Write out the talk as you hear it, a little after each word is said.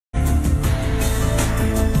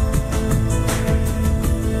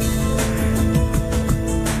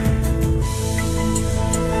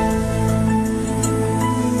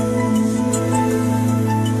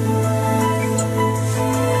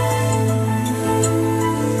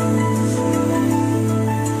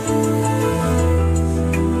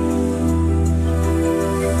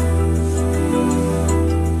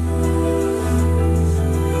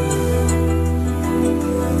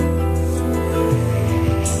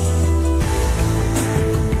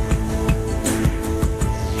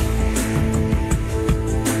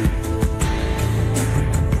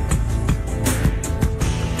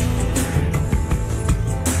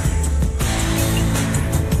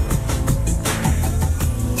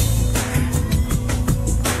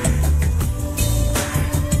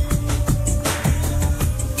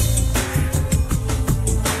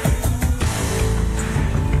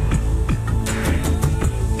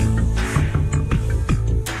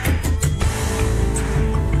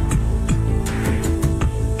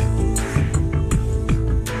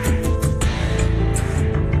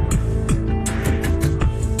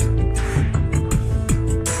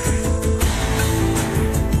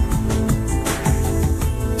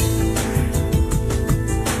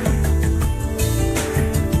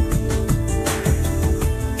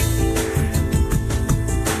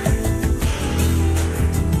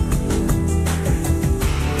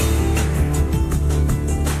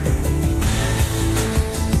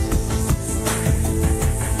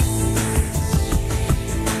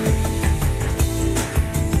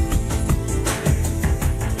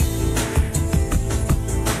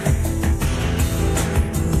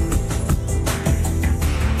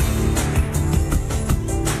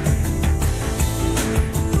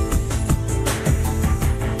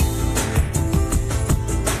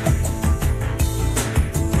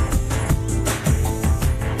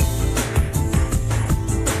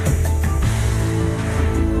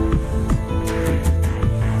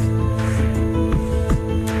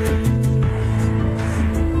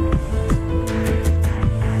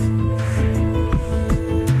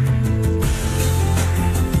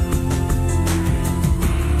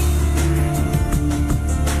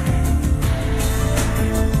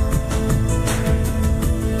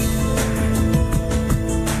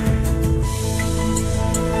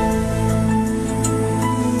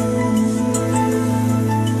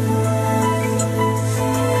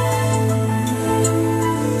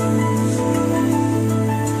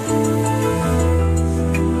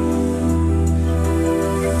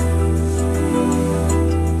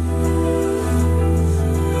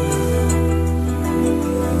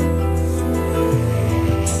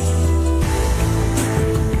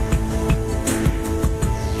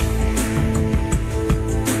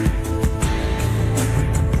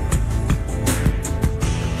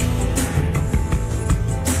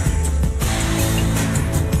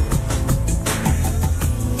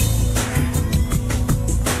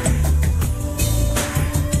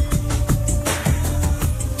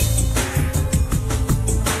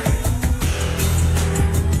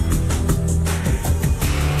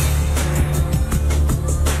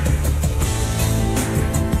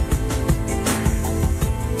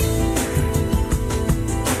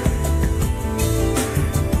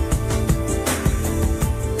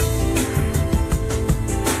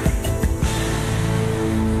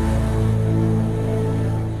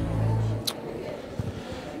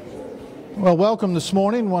Well, welcome this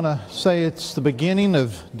morning. I want to say it's the beginning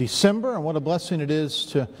of December, and what a blessing it is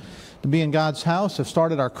to be in God's house. I've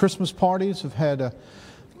started our Christmas parties. I've had a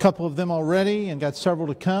couple of them already and got several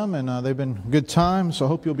to come, and they've been good times. So I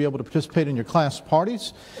hope you'll be able to participate in your class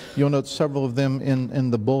parties. You'll note several of them in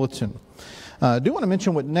the bulletin. I do want to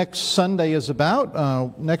mention what next Sunday is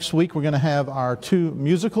about. Next week we're going to have our two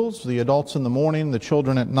musicals, the adults in the morning, the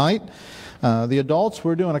children at night. The adults,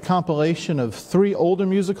 we're doing a compilation of 3 older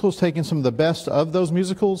musicals, taking some of the best of those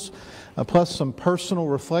musicals, plus some personal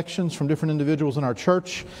reflections from different individuals in our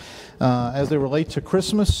church as they relate to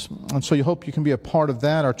Christmas. And so you hope you can be a part of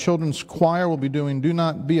that. Our children's choir will be doing Do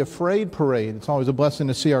Not Be Afraid Parade. It's always a blessing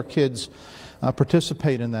to see our kids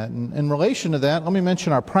participate in that. And in relation to that, let me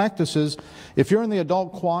mention our practices. If you're in the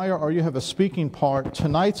adult choir or you have a speaking part,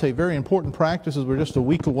 tonight's a very important practice as we're just a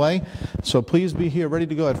week away. So please be here ready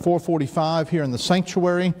to go at 4:45 here in the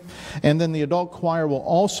sanctuary. And then the adult choir will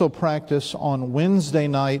also practice on Wednesday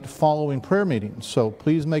night following prayer meetings. So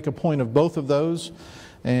please make a point of both of those.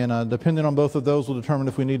 And depending on both of those, we'll determine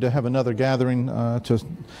if we need to have another gathering to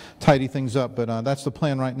tidy things up. But that's the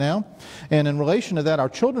plan right now. And in relation to that, our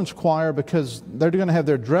children's choir, because they're going to have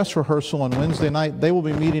their dress rehearsal on Wednesday night, they will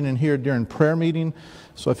be meeting in here during prayer meeting.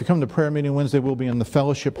 So if you come to prayer meeting Wednesday, we'll be in the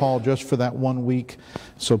fellowship hall just for that 1 week.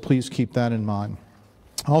 So please keep that in mind.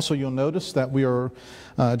 Also, you'll notice that we are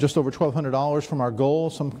just over $1,200 from our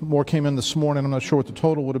goal. Some more came in this morning. I'm not sure what the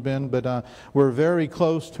total would have been, but we're very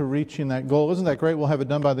close to reaching that goal. Isn't that great? We'll have it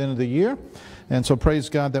done by the end of the year. And so praise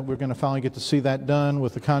God that we're going to finally get to see that done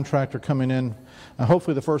with the contractor coming in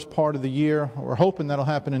hopefully the first part of the year. We're hoping that'll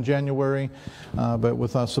happen in January, but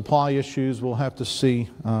with supply issues, we'll have to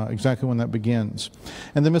see exactly when that begins.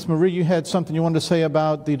 And then Miss Marie, you had something you wanted to say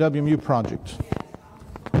about the WMU project.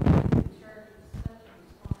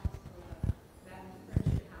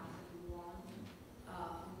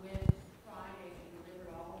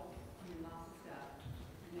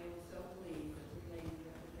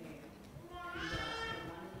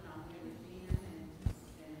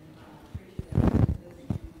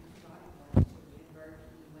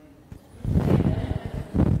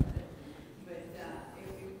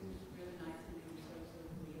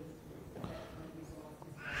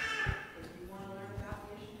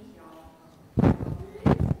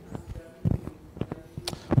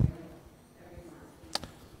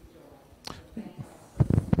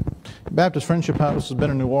 Baptist Friendship House has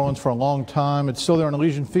been in New Orleans for a long time. It's still there in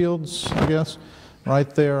Elysian Fields, I guess, right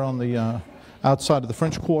there on the outside of the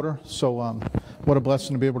French Quarter. So what a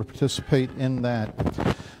blessing to be able to participate in that.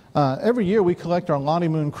 Every year we collect our Lottie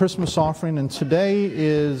Moon Christmas offering, and today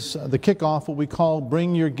is the kickoff, what we call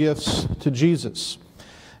Bring Your Gifts to Jesus.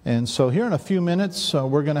 And so here in a few minutes,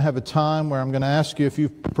 we're going to have a time where I'm going to ask you if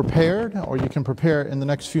you've prepared, or you can prepare in the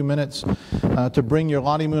next few minutes to bring your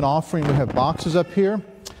Lottie Moon offering. We have boxes up here.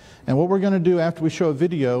 And what we're going to do after we show a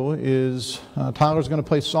video is Tyler's going to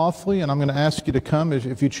play softly, and I'm going to ask you to come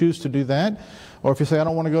if you choose to do that. Or if you say, I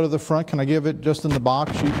don't want to go to the front, can I give it just in the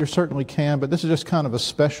box? You certainly can, but this is just kind of a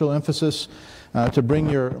special emphasis to bring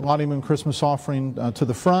your Lottie Moon Christmas offering to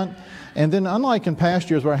the front. And then unlike in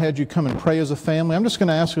past years where I had you come and pray as a family, I'm just going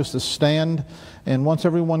to ask us to stand, and once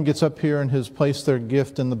everyone gets up here and has placed their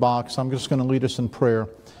gift in the box, I'm just going to lead us in prayer.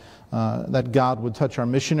 That God would touch our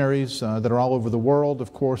missionaries that are all over the world.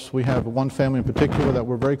 Of course, we have one family in particular that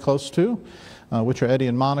we're very close to, which are Eddie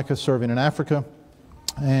and Monica serving in Africa.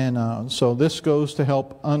 And so this goes to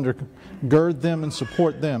help undergird them and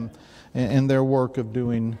support them in their work of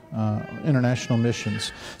doing international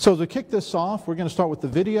missions. So to kick this off, we're going to start with the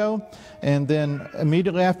video, and then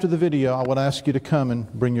immediately after the video, I would ask you to come and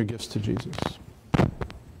bring your gifts to Jesus.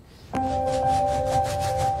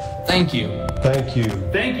 Thank you. Thank you.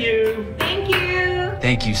 Thank you. Thank you.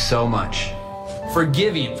 Thank you so much. For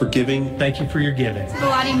giving. For giving. Thank you for your giving. The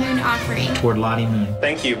Lottie Moon offering. Toward Lottie Moon.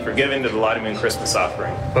 Thank you for giving to the Lottie Moon Christmas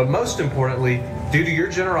offering. But most importantly, due to your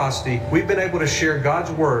generosity, we've been able to share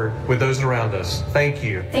God's Word with those around us. Thank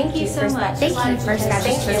you. Thank you so much. Thank you, First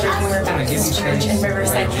Baptist Church in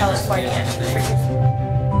Riverside, California.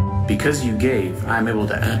 Because you gave, I am able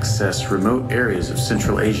to access remote areas of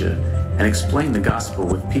Central Asia and explain the gospel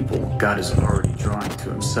with people God is already drawing to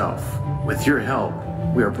Himself. With your help,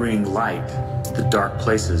 we are bringing light to the dark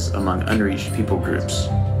places among unreached people groups.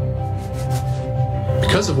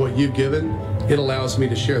 Because of what you've given, it allows me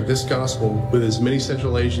to share this gospel with as many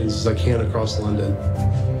Central Asians as I can across London.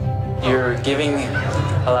 Your giving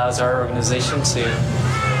allows our organization to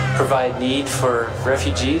provide need for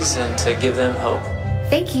refugees and to give them hope.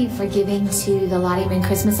 Thank you for giving to the Lottie Moon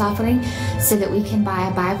Christmas offering so that we can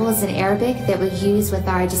buy Bibles in Arabic that we use with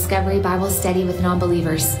our Discovery Bible study with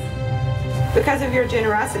non-believers. Because of your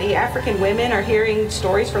generosity, African women are hearing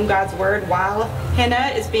stories from God's Word while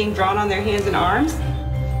henna is being drawn on their hands and arms.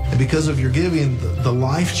 And because of your giving, the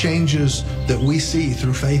life changes that we see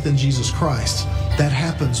through faith in Jesus Christ, that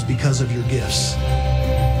happens because of your gifts.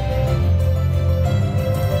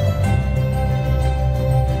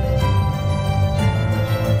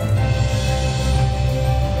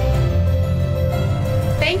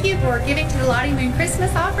 Thank you for giving to the Lottie Moon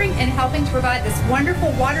Christmas offering and helping to provide this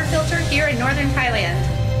wonderful water filter here in northern Thailand.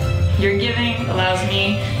 Your giving allows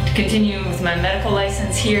me to continue with my medical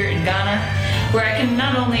license here in Ghana, where I can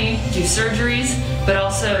not only do surgeries, but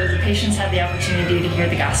also the patients have the opportunity to hear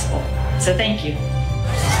the gospel. So thank you.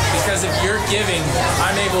 Because of your giving,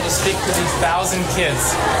 I'm able to speak to these 1,000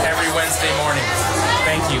 kids every Wednesday morning.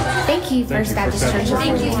 Thank you. Thank you, First Baptist Church.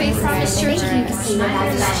 Thank you, Faith Baptist Church. Thank you, Casino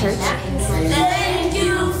Baptist Church. Thank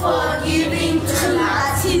you for giving to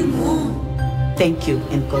Lottie Moon. Thank you,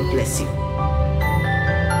 and God bless you.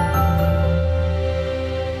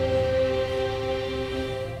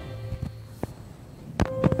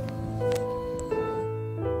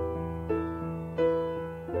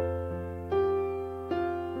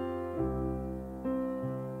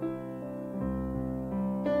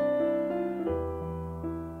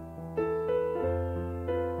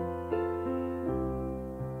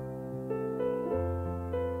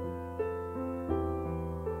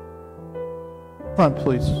 Front,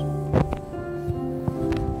 please.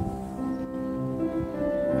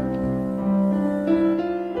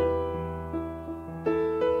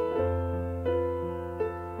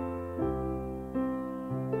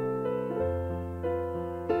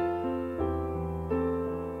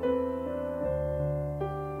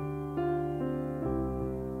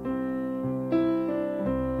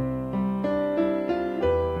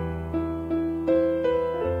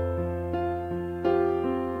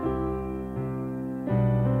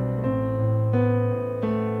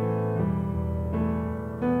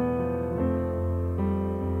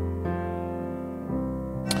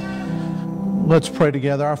 Let's pray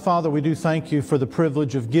together. Our Father, we do thank you for the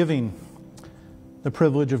privilege of giving, the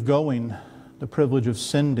privilege of going, the privilege of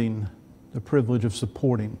sending, the privilege of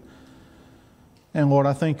supporting. And Lord,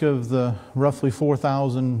 I think of the roughly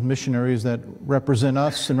 4,000 missionaries that represent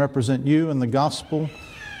us and represent you and the gospel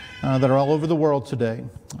that are all over the world today.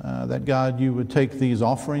 That God, you would take these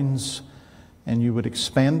offerings and you would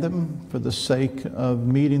expand them for the sake of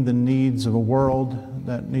meeting the needs of a world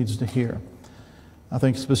that needs to hear. I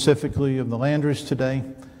think specifically of the Landrys today.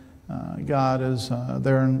 God is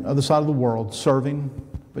they're on the other side of the world serving,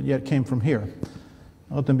 but yet came from here.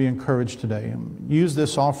 Let them be encouraged today. Use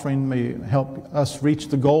this offering, may help us reach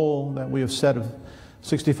the goal that we have set of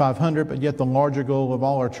 6,500, but yet the larger goal of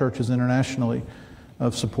all our churches internationally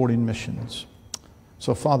of supporting missions.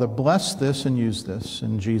 So Father, bless this and use this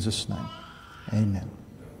in Jesus' name. Amen.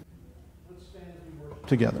 Let's stand and worship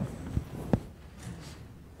together.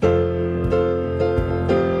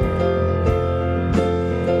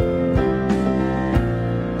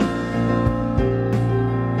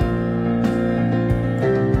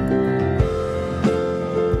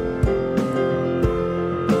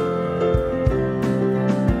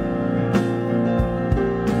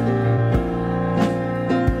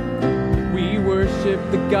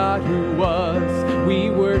 God who was, we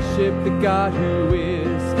worship the God who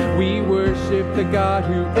is, we worship the God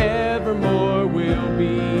who evermore will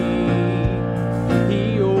be.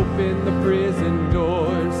 He opened the prison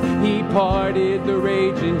doors, he parted the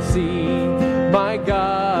raging sea. My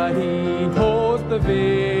God, he holds the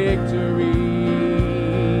victory.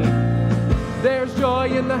 There's joy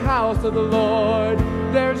in the house of the Lord,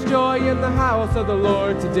 there's joy in the house of the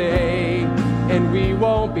Lord today, and we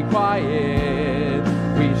won't be quiet.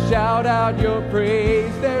 We shout out your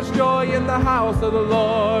praise. There's joy in the house of the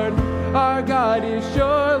Lord. Our God is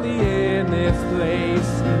surely in this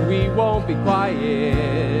place, and we won't be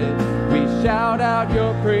quiet. We shout out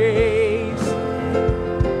your praise.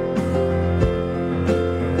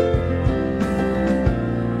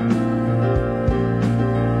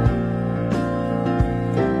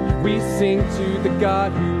 We sing to the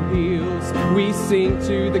God who heals. We sing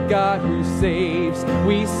to the God who saves.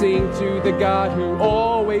 We sing to the God who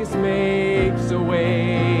always makes a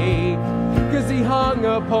way. 'Cause he hung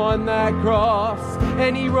upon that cross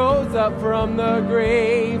and he rose up from the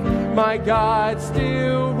grave. My God,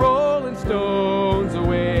 still rolling stones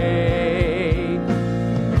away.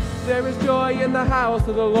 There is joy in the house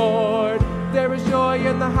of the Lord. There is joy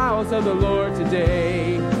in the house of the Lord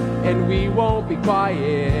today, and we won't be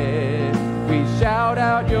quiet. We shout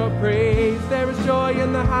out your praise. There is joy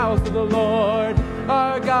in the house of the Lord.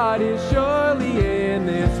 Our God is surely in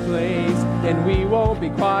this place, and and we won't be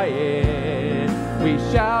quiet. We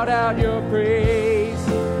shout out your praise.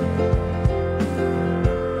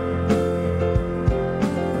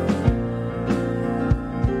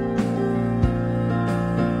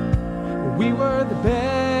 We were the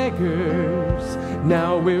beggars,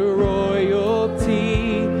 now we're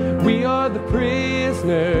royalty. We are the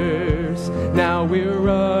prisoners, now we're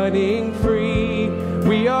running free.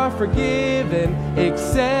 We are forgiven,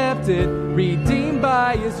 accepted, redeemed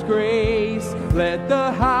by His grace. Let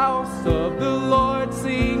the house of the Lord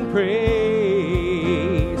sing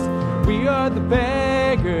praise. We are the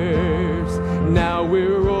beggars, now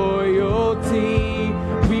we're royalty.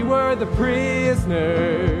 We were the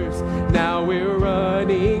prisoners, now we're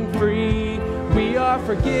running free. We are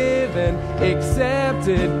forgiven,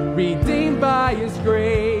 accepted, redeemed by His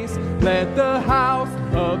grace. Let the house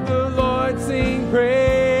of the Lord sing praise.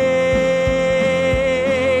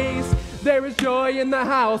 There is joy in the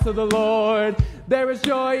house of the Lord. There is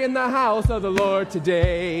joy in the house of the Lord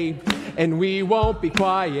today. And we won't be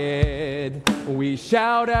quiet. We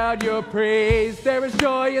shout out your praise. There is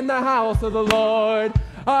joy in the house of the Lord.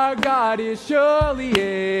 Our God is surely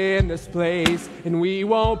in this place, and we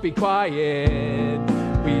won't be quiet.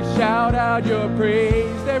 We shout out your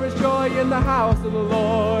praise. There is joy in the house of the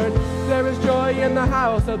Lord. There is joy in the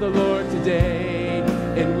house of the Lord today,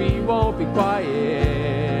 and we won't be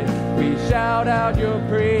quiet. We shout out your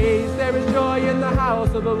praise. There is joy in the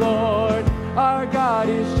house of the Lord. Our God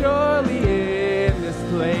is surely in this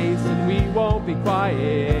place, and we won't be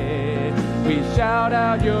quiet. We shout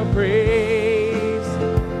out your praise.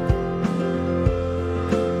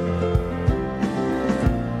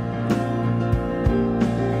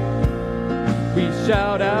 We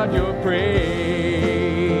shout out your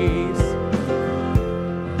praise.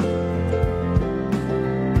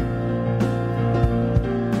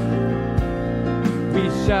 We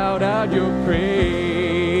shout out your praise.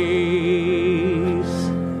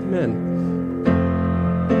 Amen.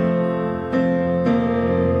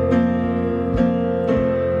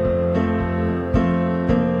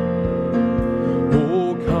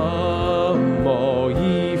 Oh, come, all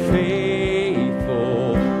ye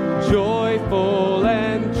faithful, joyful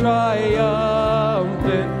and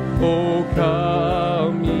triumphant. Oh,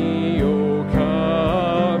 come ye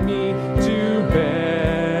to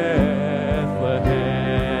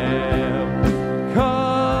Bethlehem.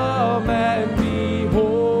 Come and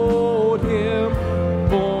behold Him,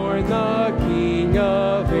 born the King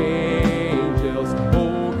of angels.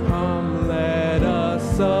 Oh, come, let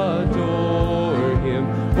us adore Him.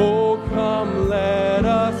 Oh, come, let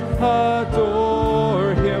us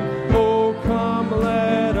adore Him. Oh, come,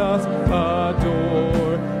 let us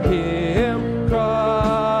adore Him,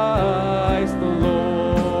 Christ the Lord.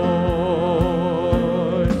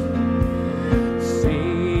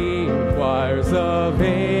 Sing, choirs of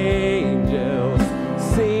angels,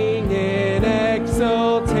 sing in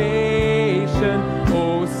exultation.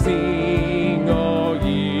 Oh, sing, all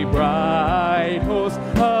ye bright hosts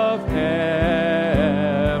of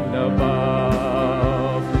heaven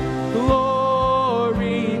above.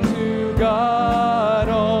 Glory to God,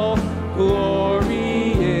 all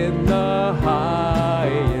glory in the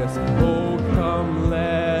highest. Oh, come,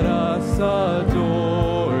 let us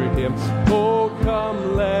adore Him. Oh,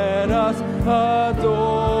 come, let us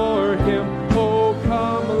adore Him. Oh,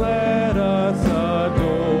 come, let us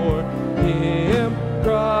adore Him,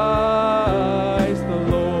 Christ the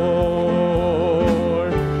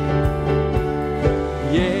Lord.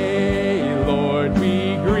 Yea, Lord,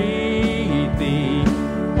 we greet Thee,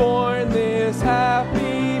 born this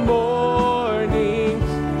happy morning.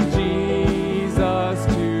 Jesus,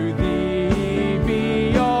 to Thee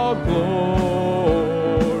be all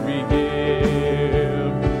glory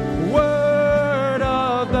give. Word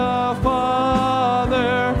of the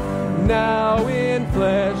Father, now in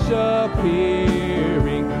flesh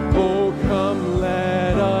appearing. Oh, come,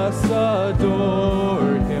 let us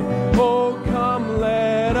adore Him. Oh, come,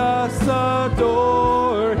 let us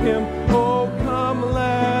adore Him. Oh, come,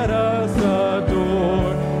 let us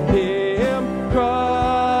adore Him,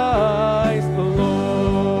 Christ the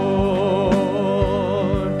Lord.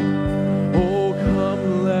 Oh,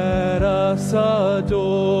 come, let us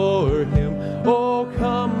adore Him. Oh,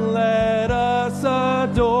 come, let us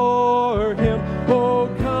adore Him. Oh,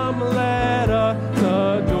 come, let us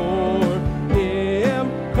adore Him,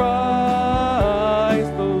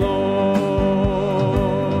 Christ the Lord.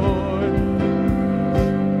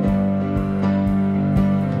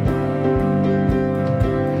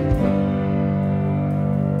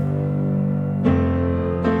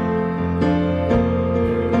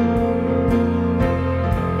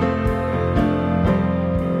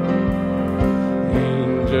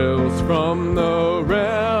 from the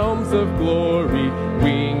realms of glory,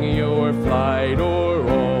 wing your flight o'er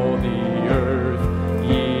all the earth.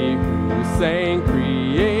 Ye who sang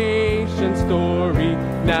creation's story,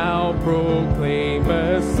 now proclaim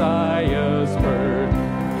Messiah's birth.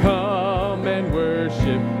 Come and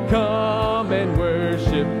worship,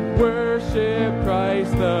 worship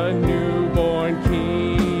Christ the newborn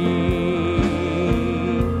King.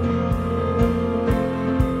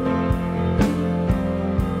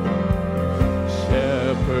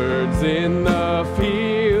 Shepherds in the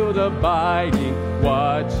field abiding,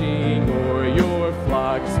 watching o'er your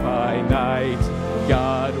flocks by night.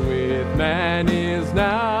 God with man is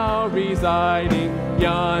now residing,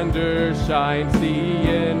 yonder shines the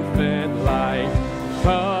infant light.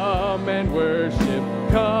 Come and worship,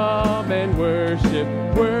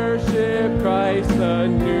 worship Christ the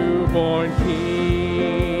newborn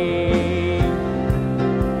King.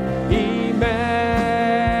 Emmanuel,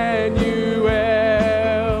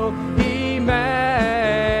 Emmanuel,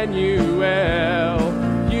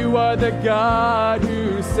 you are the God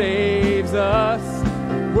who saves us,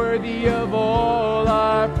 worthy of all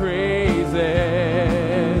our praises.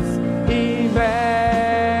 Emmanuel,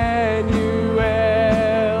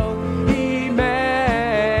 Emmanuel,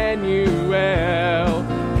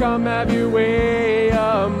 come have your way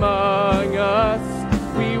among us.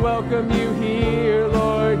 We welcome you here,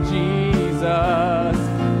 Lord Jesus.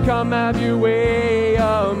 Come have your way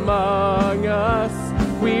among us.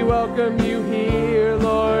 We welcome you here,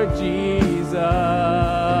 Lord Jesus.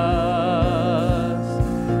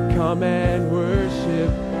 Come and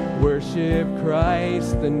worship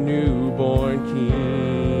Christ the newborn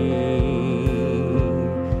King.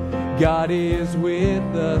 God is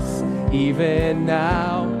with us, even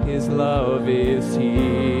now his love is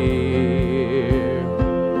here.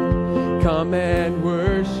 Come and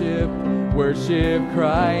worship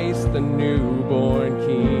Christ the newborn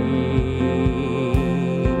King.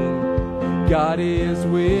 God is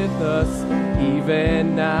with us,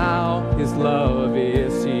 even now his love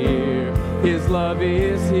is here. His love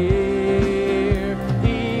is here.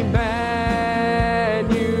 Emmanuel,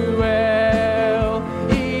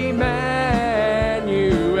 Emmanuel,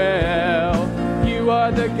 you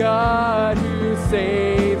are the God who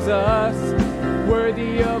saves us,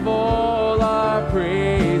 worthy of all our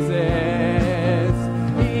praises.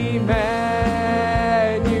 Emmanuel,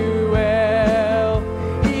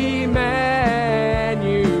 Emmanuel,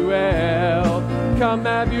 come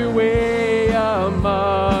have your way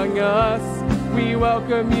among us. We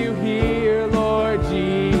welcome you here, Lord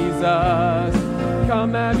Jesus.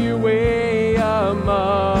 Come have your way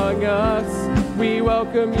among us. We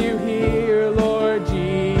welcome you here, Lord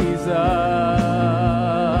Jesus.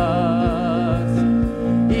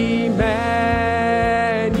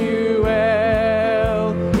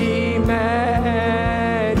 Emmanuel, Emmanuel,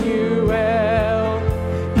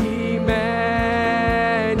 Emmanuel,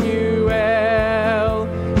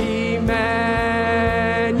 Emmanuel.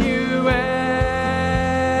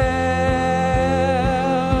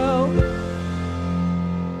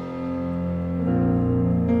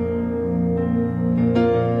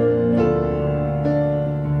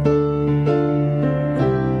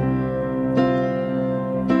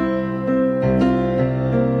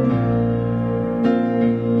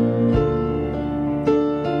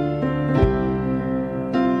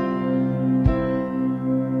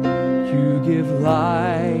 You give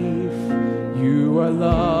life, you are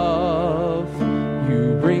love,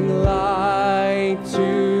 you bring light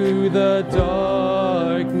to the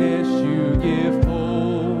darkness, you give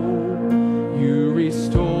hope, you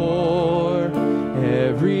restore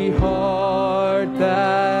every heart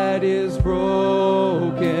that is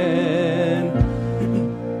broken.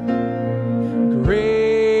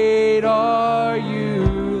 Great are you,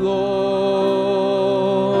 Lord.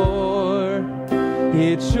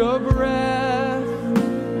 It's your breath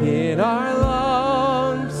in our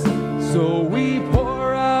lungs, so we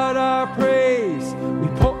pour out our praise. We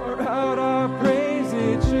pour out our praise.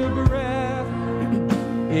 It's your breath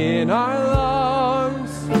in our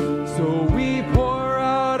lungs, so we pour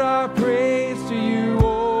out our praise to you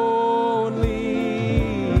only.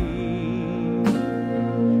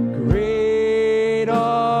 Great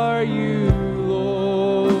are you,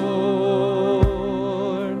 Lord.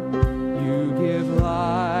 You give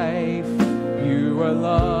life, you are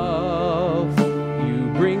love,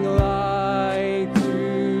 you bring light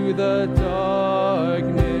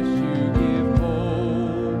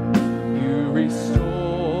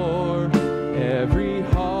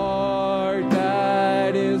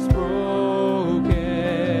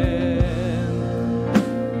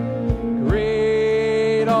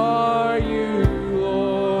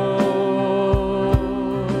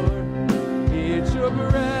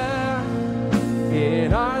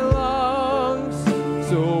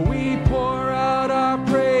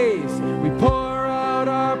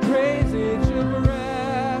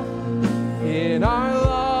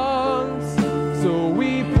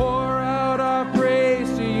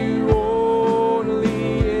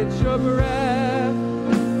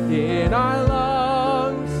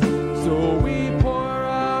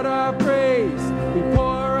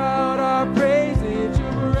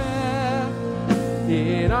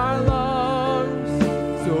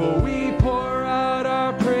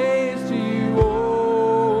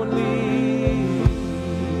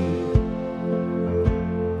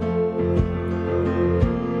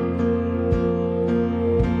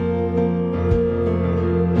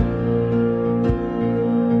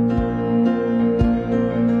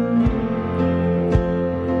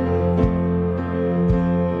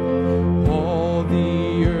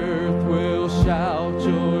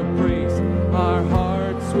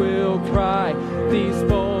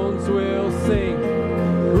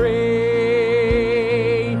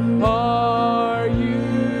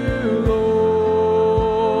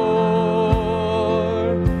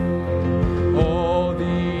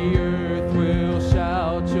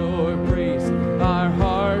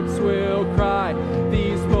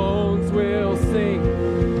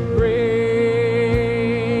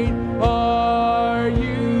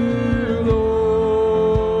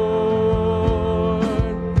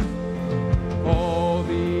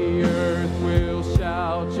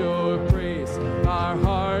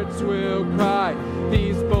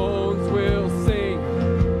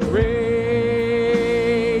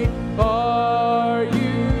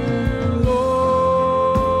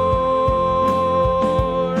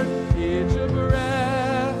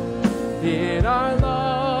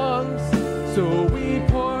So we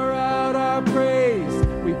pour out our praise.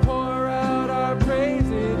 We pour out our praise.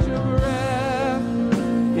 It's your breath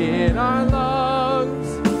in our lungs.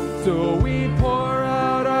 So we pour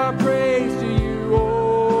out our praise to you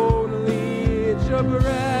only. It's your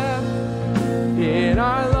breath in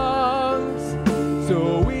our lungs.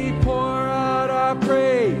 So we pour out our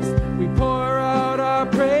praise. We pour out our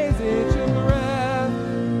praise. It's your breath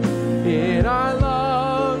in our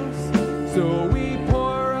lungs. So we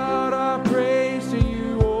pour out our praise to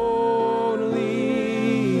you only.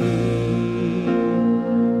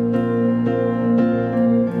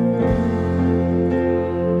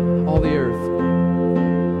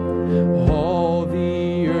 All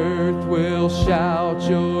the earth will shout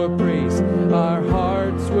your praise. Our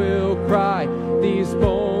hearts will cry. These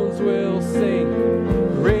bones will sing.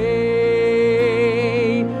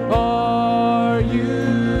 Great are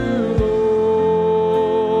you,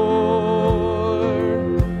 Lord.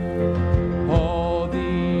 All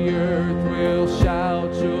the earth will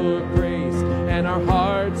shout your praise, and our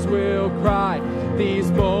hearts will cry.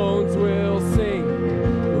 These bones will sing.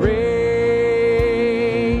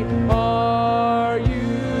 Great are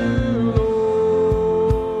you,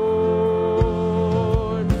 Lord.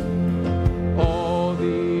 All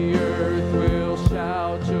the earth will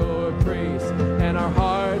shout your praise, and our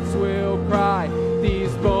hearts will cry.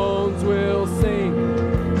 These bones will sing.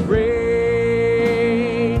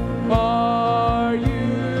 Great are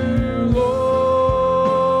you, Lord.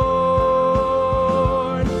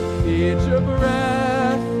 It's your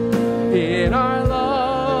breath in our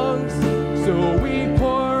lungs. So we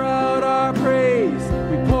pour out our praise.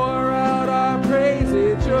 We pour out our praise.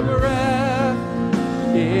 It's your breath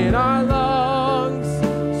in our lungs.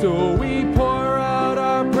 So we pour out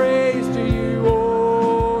our praise to you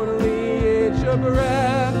only. It's your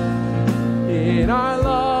breath in our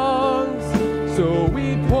lungs. So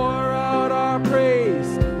we pour out our praise.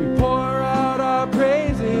 We pour out our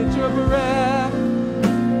praise. It's your breath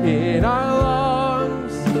in our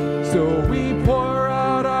lungs. So we pour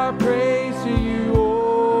out our praise to you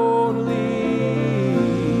only.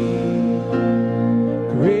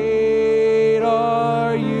 Great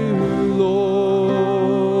are you,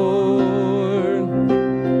 Lord.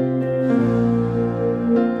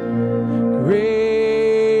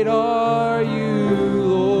 Great are you,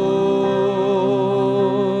 Lord.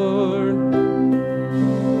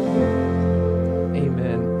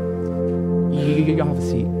 Amen. You have a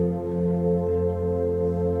seat.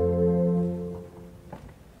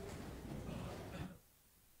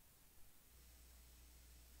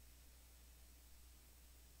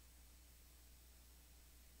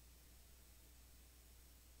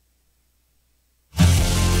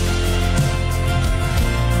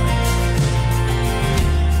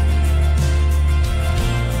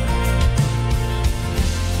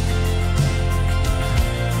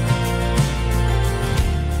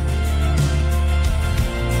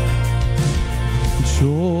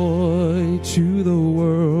 Joy to the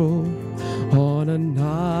world on a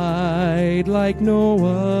night like no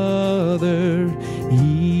other.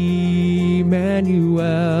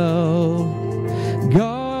 Emmanuel,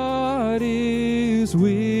 God is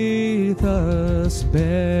with us,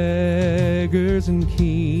 beggars and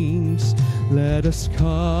kings. Let us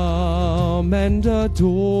come and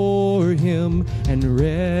adore him and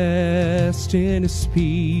rest in his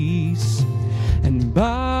peace and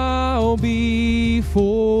bow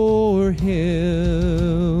before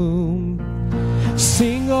him.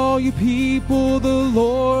 Sing, all you people, the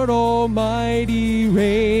Lord Almighty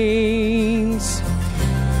reigns.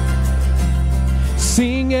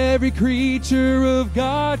 Sing, every creature of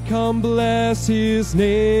God, come bless his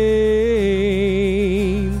name.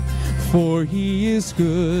 For he is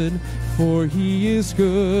good, for he is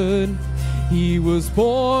good. He was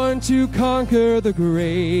born to conquer the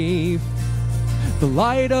grave, the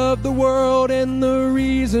light of the world and the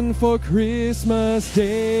reason for Christmas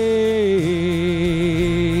Day.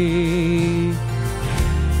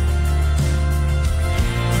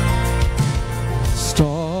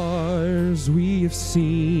 Stars we have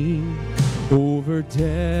seen over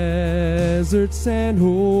deserts and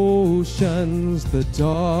oceans. The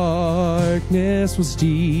darkness was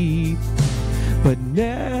deep, but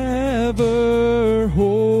never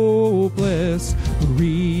hopeless.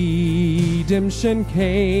 Redemption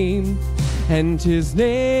came, and his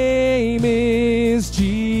name is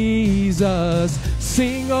Jesus.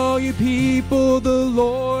 Sing, all you people, the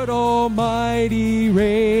Lord Almighty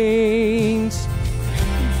reigns.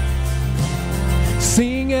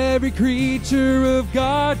 Sing, every creature of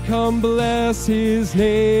God, come bless his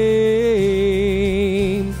name.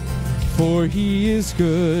 For he is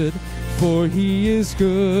good, for he is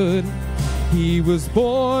good. He was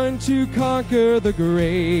born to conquer the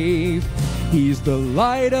grave. He's the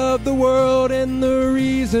light of the world and the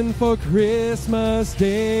reason for Christmas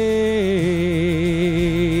Day.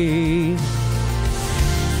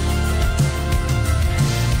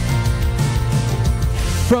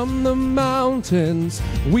 From the mountains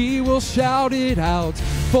we will shout it out,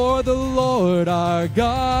 for the Lord our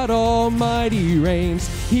God Almighty reigns.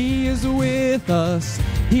 He is with us,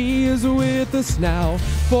 He is with us now,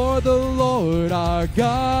 for the Lord our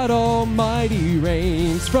God Almighty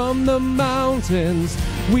reigns. From the mountains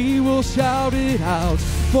we will shout it out,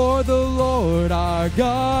 for the Lord our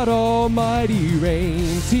God Almighty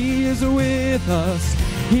reigns. He is with us,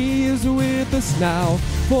 He is with us now,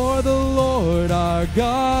 for the Lord our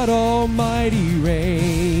God Almighty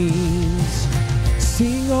reigns.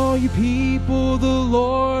 Sing all you people, the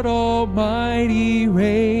Lord Almighty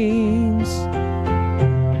reigns.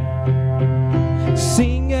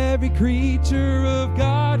 Sing every creature of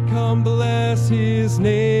God, come bless His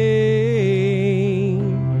name.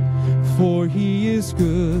 For He is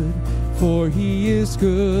good, for He is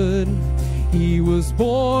good. He was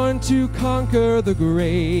born to conquer the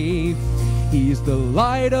grave. He's the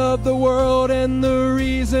light of the world and the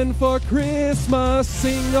reason for Christmas.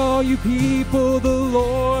 Sing all you people, the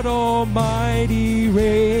Lord Almighty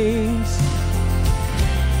reigns.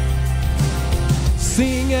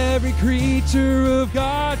 Sing every creature of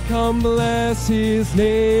God, come bless His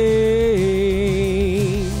name.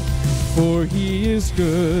 For He is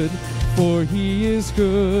good, for He is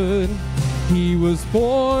good. He was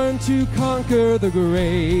born to conquer the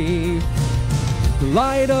grave. The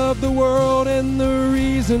light of the world and the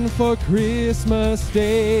reason for Christmas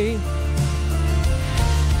Day.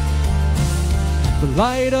 The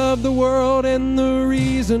light of the world and the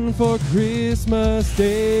reason for Christmas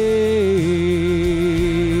Day.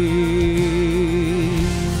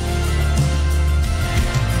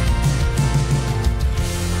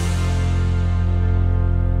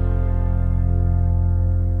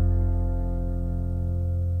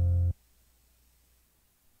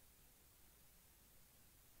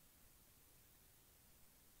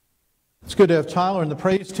 It's good to have Tyler and the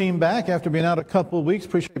praise team back after being out a couple of weeks.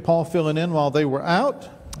 Appreciate Paul filling in while they were out.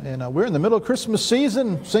 And we're in the middle of Christmas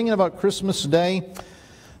season, singing about Christmas Day.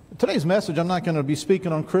 Today's message, I'm not going to be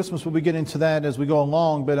speaking on Christmas. We'll be getting to that as we go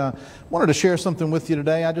along. But I wanted to share something with you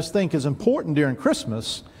today I just think is important during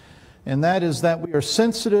Christmas. And that is that we are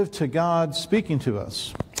sensitive to God speaking to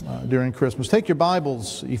us during Christmas. Take your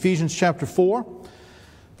Bibles, Ephesians chapter 4. We're going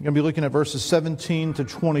to be looking at verses 17 to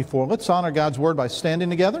 24. Let's honor God's Word by standing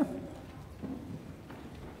together.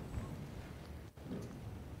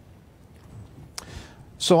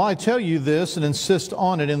 So I tell you this and insist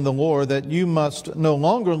on it in the Lord, that you must no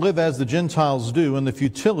longer live as the Gentiles do in the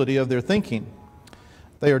futility of their thinking.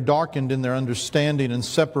 They are darkened in their understanding and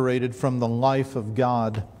separated from the life of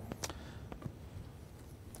God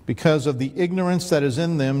because of the ignorance that is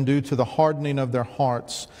in them due to the hardening of their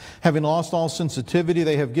hearts. Having lost all sensitivity,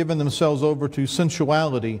 they have given themselves over to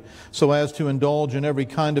sensuality so as to indulge in every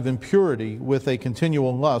kind of impurity with a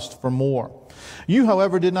continual lust for more. You,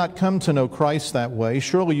 however, did not come to know Christ that way.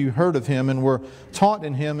 Surely you heard of Him and were taught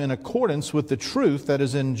in Him in accordance with the truth that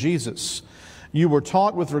is in Jesus. You were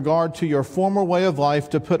taught with regard to your former way of life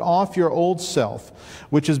to put off your old self,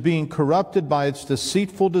 which is being corrupted by its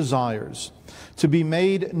deceitful desires, to be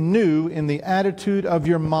made new in the attitude of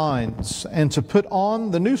your minds, and to put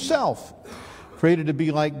on the new self, created to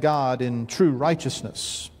be like God in true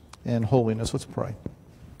righteousness and holiness. Let's pray.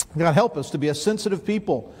 God, help us to be a sensitive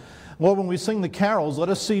people. Lord, when we sing the carols, let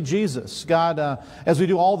us see Jesus. God, as we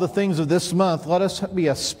do all the things of this month, let us be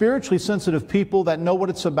a spiritually sensitive people that know what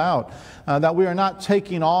it's about, that we are not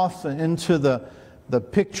taking off into the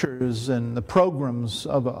pictures and the programs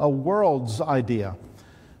of a world's idea,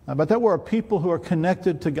 but that we're a people who are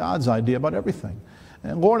connected to God's idea about everything.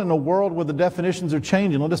 And Lord, in a world where the definitions are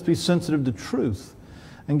changing, let us be sensitive to truth.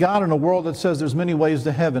 And God, in a world that says there's many ways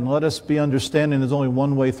to heaven, let us be understanding there's only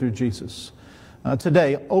one way through Jesus.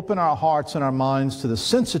 Today, open our hearts and our minds to the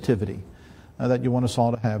sensitivity that you want us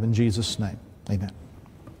all to have. In Jesus' name, amen.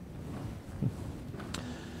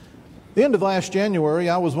 The end of last January,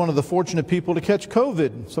 I was one of the fortunate people to catch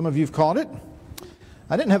COVID. Some of you have caught it.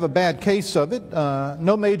 I didn't have a bad case of it.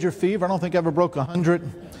 No major fever. I don't think I ever broke 100.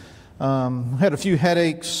 Had a few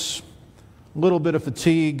headaches, a little bit of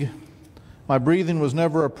fatigue. My breathing was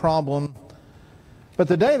never a problem. But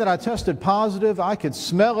the day that I tested positive, I could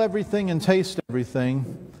smell everything and taste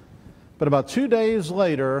everything. But about 2 days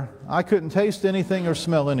later, I couldn't taste anything or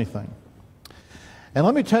smell anything. And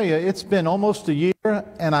let me tell you, it's been almost a year,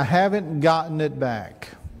 and I haven't gotten it back.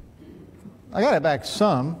 I got it back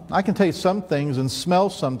some. I can taste some things and smell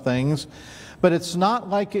some things, but it's not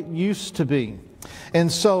like it used to be.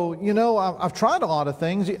 And so, you know, I've tried a lot of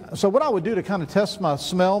things. So what I would do to kind of test my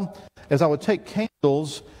smell is I would take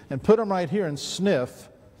candles and put them right here and sniff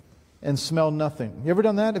and smell nothing. You ever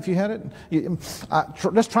done that if you had it?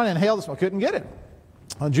 Just trying to inhale the smell. Couldn't get it.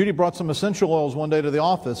 Judy brought some essential oils one day to the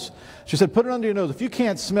office. She said, put it under your nose. If you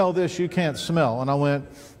can't smell this, you can't smell. And I went,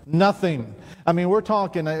 nothing. I mean, we're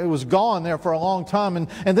talking, it was gone there for a long time.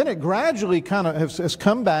 And then it gradually kind of has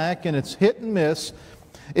come back, and it's hit and miss.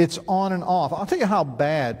 It's on and off. I'll tell you how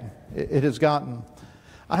bad it has gotten.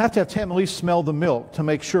 I have to have Tam at least smell the milk to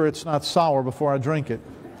make sure it's not sour before I drink it.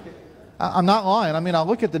 I'm not lying. I mean, I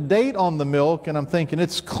look at the date on the milk, and I'm thinking,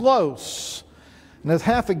 it's close. And there's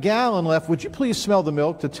half a gallon left. Would you please smell the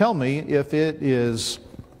milk to tell me if it is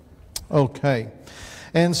okay?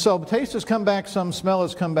 And so taste has come back some, smell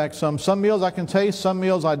has come back some. Some meals I can taste, some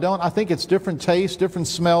meals I don't. I think it's different tastes, different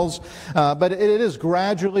smells, but it is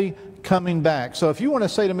gradually coming back. So if you want to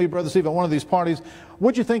say to me, Brother Steve, at one of these parties,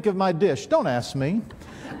 what'd you think of my dish? Don't ask me.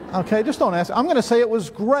 Okay, just don't ask. I'm going to say it was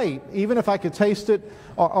great, even if I could taste it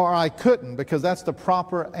or I couldn't, because that's the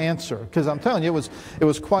proper answer. Because I'm telling you, it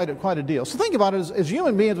was quite a deal. So think about it. As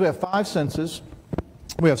human beings, we have 5 senses.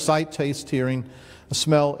 We have sight, taste, hearing,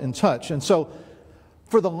 smell, and touch. And so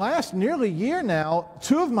for the last nearly year now,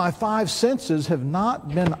 2 of my 5 senses have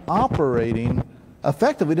not been operating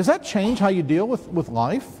effectively. Does that change how you deal with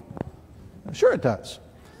life? Sure it does.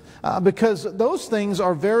 Because those things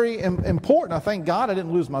are very important. I thank God I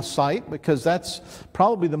didn't lose my sight, because that's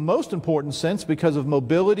probably the most important sense because of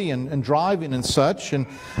mobility and driving and such. And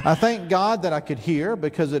I thank God that I could hear,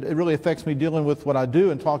 because it really affects me dealing with what I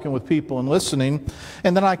do and talking with people and listening.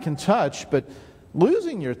 And then I can touch. But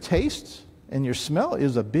losing your taste and your smell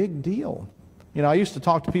is a big deal. You know, I used to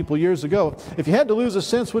talk to people years ago. If you had to lose a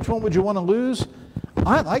sense, which one would you want to lose?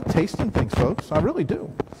 I like tasting things, folks. I really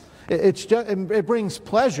do. It brings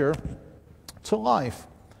pleasure to life.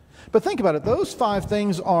 But think about it. Those 5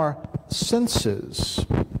 things are senses.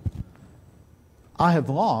 I have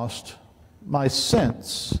lost my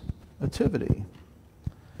sensitivity.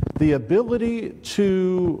 The ability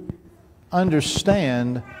to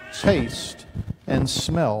understand taste and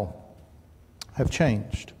smell have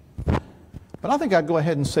changed. But I think I'd go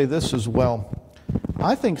ahead and say this as well.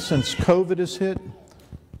 I think since COVID has hit,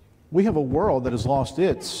 we have a world that has lost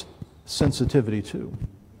its sensitivity too.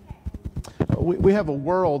 We have a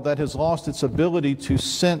world that has lost its ability to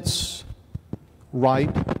sense right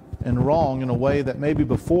and wrong in a way that maybe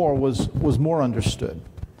before was more understood.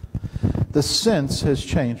 The sense has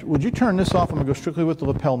changed. Would you turn this off? I'm going to go strictly with the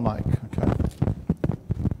lapel mic. Okay.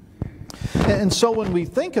 And so when we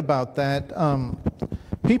think about that,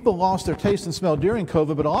 people lost their taste and smell during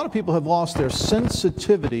COVID, but a lot of people have lost their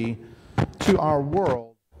sensitivity to our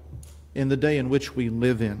world in the day in which we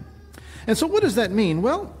live in. And so what does that mean?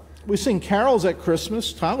 Well, we sing carols at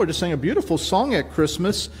Christmas. Tyler just sang a beautiful song at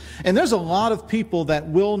Christmas. And there's a lot of people that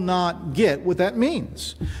will not get what that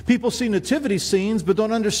means. People see nativity scenes but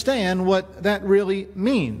don't understand what that really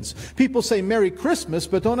means. People say Merry Christmas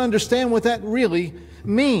but don't understand what that really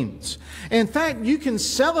means. In fact, you can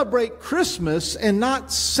celebrate Christmas and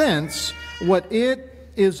not sense what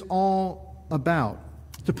it is all about.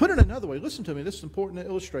 To put it another way, listen to me, this is an important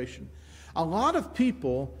illustration. A lot of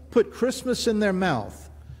people put Christmas in their mouth,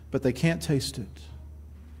 but they can't taste it.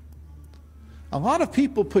 A lot of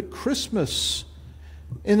people put Christmas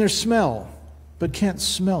in their smell, but can't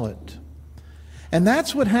smell it. And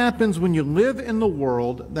that's what happens when you live in the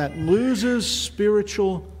world that loses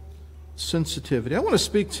spiritual sensitivity. I want to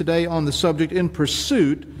speak today on the subject in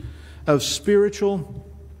pursuit of spiritual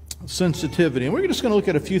sensitivity. And we're just going to look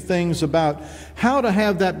at a few things about how to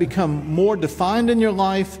have that become more defined in your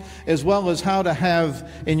life, as well as how to have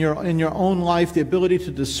in your own life the ability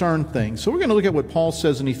to discern things. So we're going to look at what Paul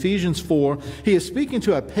says in Ephesians 4. He is speaking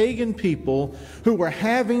to a pagan people who were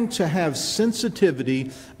having to have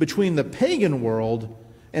sensitivity between the pagan world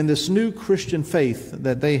and this new Christian faith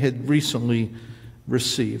that they had recently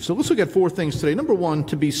received. So let's look at 4 things today. Number 1,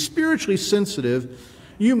 to be spiritually sensitive,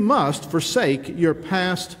 you must forsake your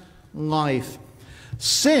past life.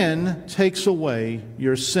 Sin takes away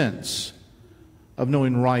your sense of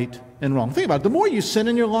knowing right and wrong. Think about it. The more you sin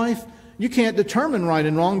in your life, you can't determine right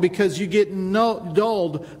and wrong because you get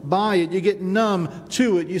dulled by it. You get numb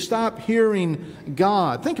to it. You stop hearing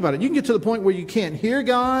God. Think about it. You can get to the point where you can't hear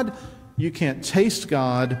God, you can't taste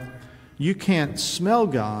God, you can't smell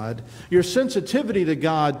God. Your sensitivity to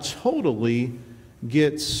God totally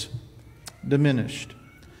gets diminished.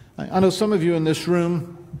 I know some of you in this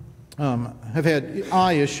room have had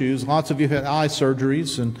eye issues. Lots of you have had eye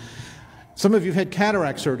surgeries. And Some of you have had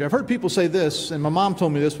cataract surgery. I've heard people say this, and my mom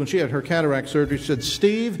told me this when she had her cataract surgery. She said,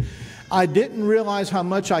 Steve, I didn't realize how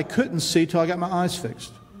much I couldn't see till I got my eyes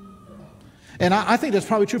fixed. And I think that's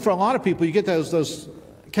probably true for a lot of people. You get those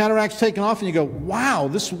cataracts taken off and you go, wow,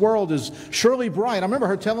 this world is surely bright. I remember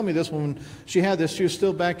her telling me this when she had this. She was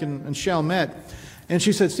still back in Chalmette. And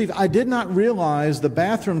she said, Steve, I did not realize the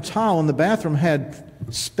bathroom tile in the bathroom had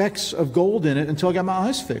specks of gold in it until I got my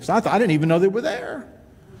eyes fixed. I didn't even know they were there.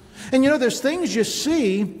 And you know, there's things you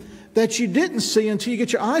see that you didn't see until you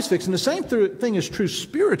get your eyes fixed. And the same thing is true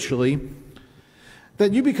spiritually,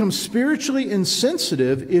 that you become spiritually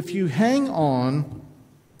insensitive if you hang on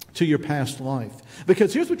to your past life.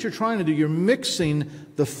 Because here's what you're trying to do. You're mixing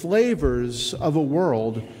the flavors of a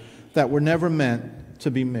world that were never meant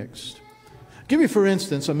to be mixed. Give me, for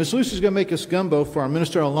instance, Miss Lucy's going to make us gumbo for our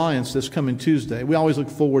Ministerial Alliance this coming Tuesday. We always look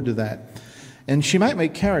forward to that. And she might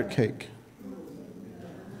make carrot cake.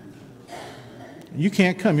 You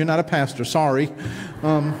can't come. You're not a pastor. Sorry.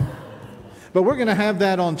 But we're going to have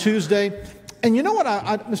that on Tuesday. And you know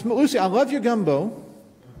what, Miss Lucy, I love your gumbo.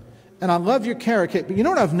 And I love your carrot cake. But you know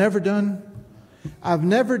what I've never done? I've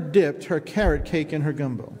never dipped her carrot cake in her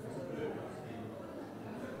gumbo.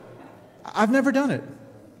 I've never done it.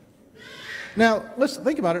 Now, let's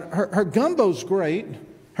think about it. Her gumbo's great.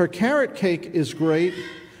 Her carrot cake is great.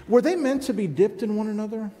 Were they meant to be dipped in one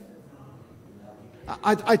another?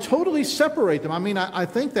 I totally separate them. I mean, I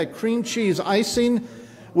think that cream cheese icing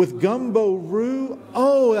with gumbo roux,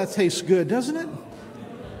 oh, that tastes good, doesn't it?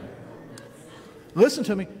 Listen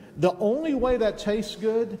to me. The only way that tastes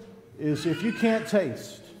good is if you can't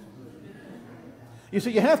taste. You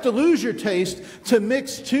see, you have to lose your taste to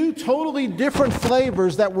mix two totally different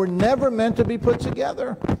flavors that were never meant to be put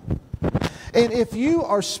together. And if you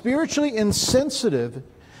are spiritually insensitive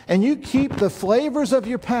and you keep the flavors of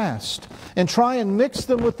your past and try and mix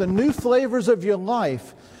them with the new flavors of your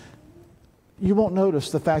life, you won't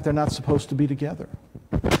notice the fact they're not supposed to be together.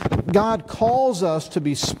 God calls us to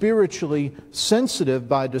be spiritually sensitive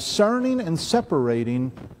by discerning and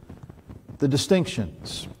separating the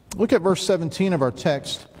distinctions. Look at verse 17 of our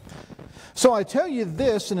text. So I tell you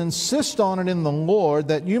this and insist on it in the Lord,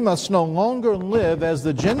 that you must no longer live as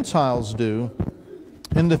the Gentiles do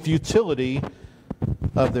in the futility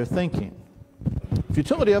of their thinking.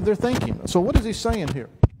 Futility of their thinking. So what is he saying here?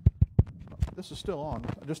 This is still on,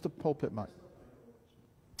 just the pulpit mic.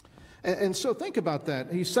 And so think about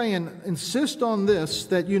that. He's saying, insist on this,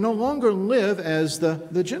 that you no longer live as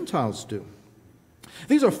the Gentiles do.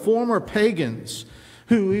 These are former pagans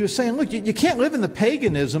who he was saying, look, you can't live in the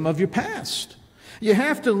paganism of your past. You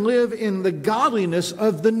have to live in the godliness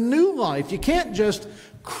of the new life. You can't just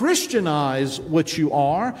Christianize what you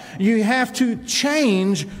are. You have to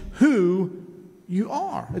change who you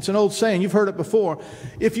are. It's an old saying. You've heard it before.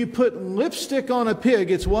 If you put lipstick on a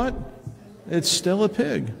pig, it's what? It's still a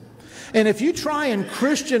pig. And if you try and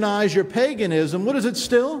Christianize your paganism, what is it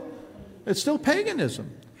still? It's still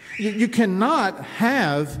paganism. You cannot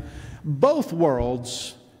have both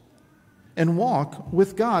worlds and walk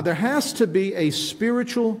with God. There has to be a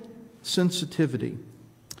spiritual sensitivity.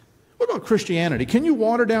 What about Christianity? Can you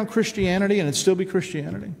water down Christianity and it still be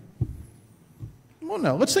Christianity? Well,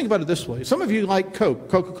 no. Let's think about it this way. Some of you like Coke,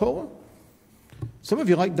 Coca-Cola. Some of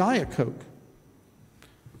you like Diet Coke.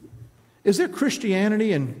 Is there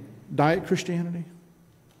Christianity in Diet Christianity?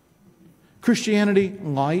 Christianity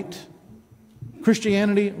light?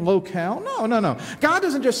 Christianity low-cal? No. God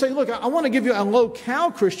doesn't just say, look, I want to give you a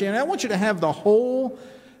low-cal Christianity. I want you to have the whole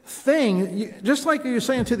thing. Just like you're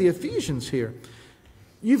saying to the Ephesians here,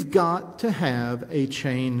 you've got to have a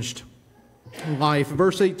changed life.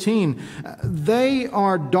 Verse 18, they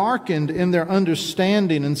are darkened in their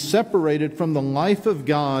understanding and separated from the life of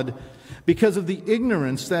God because of the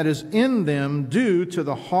ignorance that is in them due to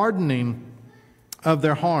the hardening of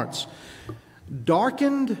their hearts.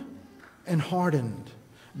 Darkened and hardened.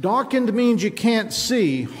 Darkened means you can't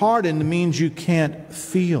see. Hardened means you can't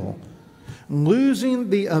feel.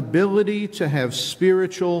 Losing the ability to have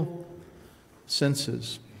spiritual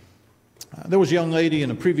senses. There was a young lady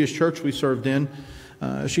in a previous church we served in.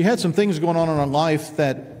 She had some things going on in her life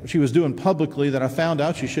that she was doing publicly that I found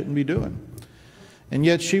out she shouldn't be doing. And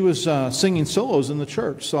yet she was singing solos in the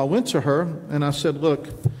church. So I went to her and I said, look,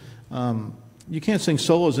 you can't sing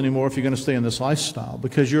solos anymore if you're going to stay in this lifestyle,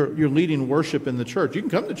 because you're leading worship in the church. You can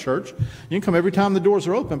come to church. You can come every time the doors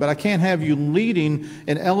are open, but I can't have you leading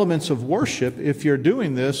in elements of worship if you're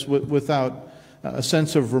doing this without a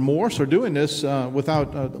sense of remorse, or doing this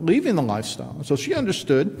without leaving the lifestyle. So she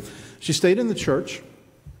understood. She stayed in the church,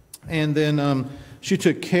 and then she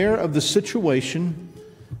took care of the situation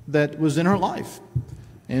that was in her life.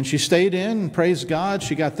 And she stayed in, and praise God,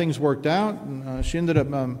 she got things worked out. And, she ended up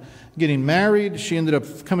getting married. She ended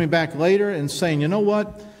up coming back later and saying, you know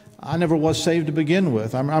what? I never was saved to begin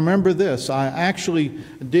with. I remember this. I actually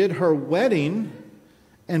did her wedding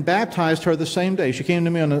and baptized her the same day. She came to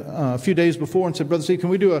me on a few days before and said, Brother Steve, can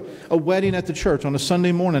we do a wedding at the church on a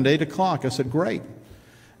Sunday morning at 8 o'clock? I said, great.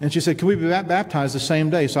 And she said, can we be baptized the same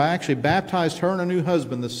day? So I actually baptized her and her new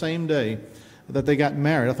husband the same day that they got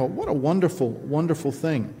married. I thought, what a wonderful, wonderful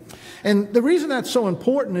thing. And the reason that's so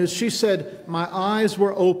important is she said, my eyes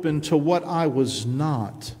were open to what I was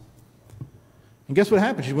not. And guess what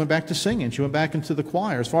happened? She went back to singing. She went back into the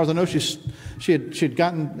choir. As far as I know, she had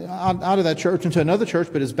gotten out of that church into another church,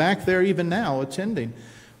 but is back there even now attending.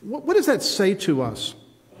 What does that say to us?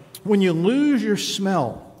 When you lose your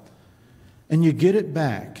smell and you get it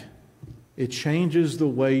back, it changes the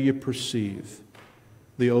way you perceive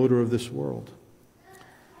the odor of this world.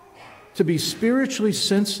 To be spiritually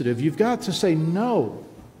sensitive, you've got to say no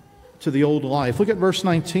to the old life. Look at verse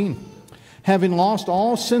 19. Having lost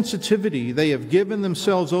all sensitivity, they have given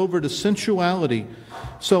themselves over to sensuality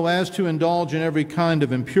so as to indulge in every kind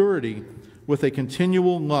of impurity with a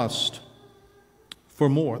continual lust for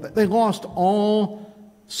more. They lost all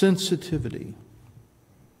sensitivity.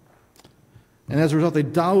 And as a result, they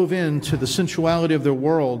dove into the sensuality of their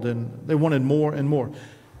world and they wanted more and more.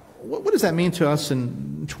 What does that mean to us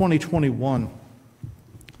in 2021?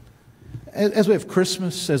 As we have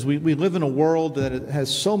Christmas, as we live in a world that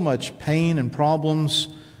has so much pain and problems,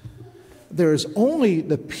 there is only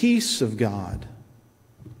the peace of God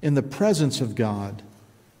in the presence of God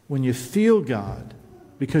when you feel God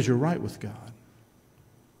because you're right with God.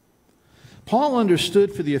 Paul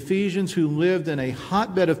understood for the Ephesians who lived in a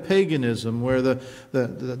hotbed of paganism where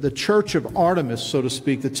the church of Artemis, so to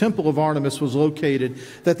speak, the temple of Artemis was located,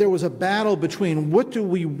 that there was a battle between what do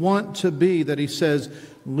we want to be, that he says,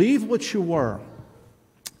 leave what you were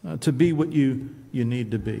to be what you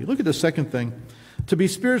need to be. Look at the second thing. To be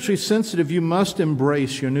spiritually sensitive, you must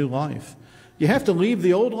embrace your new life. You have to leave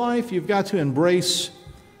the old life. You've got to embrace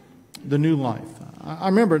the new life. I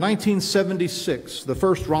remember 1976, the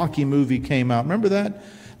first Rocky movie came out. Remember that?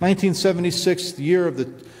 1976, the year of the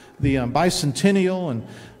bicentennial, and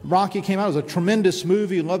Rocky came out. It was a tremendous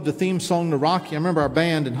movie. Loved the theme song to Rocky. I remember our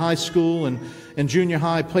band in high school and junior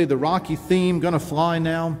high played the Rocky theme, Gonna Fly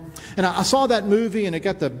Now. And I saw that movie, and it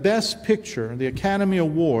got the Best Picture, the Academy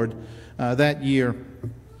Award that year.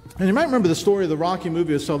 And you might remember the story of the Rocky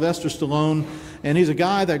movie with Sylvester Stallone. And he's a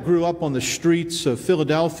guy that grew up on the streets of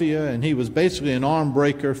Philadelphia, and he was basically an arm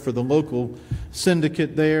breaker for the local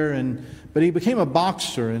syndicate there. But he became a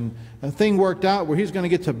boxer, and a thing worked out where he's going to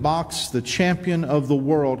get to box the champion of the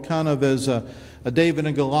world, kind of as a David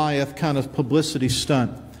and Goliath kind of publicity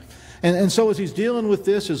stunt. And so as he's dealing with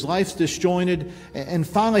this, his life's disjointed, and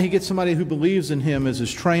finally he gets somebody who believes in him as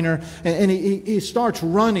his trainer, and he starts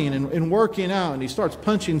running and working out, and he starts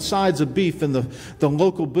punching sides of beef in the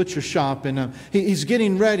local butcher shop, and he's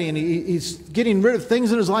getting ready, and he's getting rid of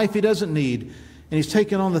things in his life he doesn't need, and he's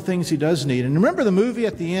taking on the things he does need. And remember the movie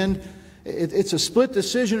at the end? It's a split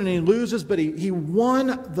decision, and he loses, but he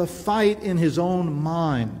won the fight in his own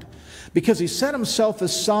mind because he set himself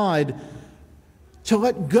aside to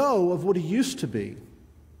let go of what he used to be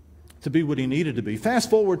what he needed to be.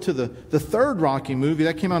 Fast forward to the third Rocky movie.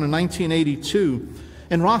 That came out in 1982.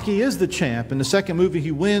 And Rocky is the champ. In the second movie,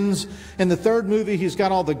 he wins. In the third movie, he's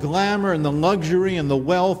got all the glamour and the luxury and the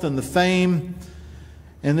wealth and the fame.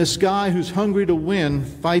 And this guy who's hungry to win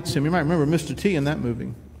fights him. You might remember Mr. T in that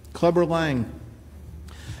movie, Clubber Lang.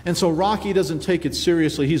 And so Rocky doesn't take it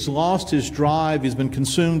seriously. He's lost his drive. He's been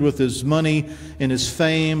consumed with his money and his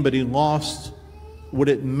fame, but he lost what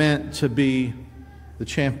it meant to be the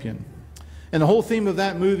champion. And the whole theme of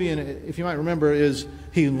that movie, and if you might remember, is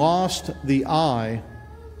he lost the eye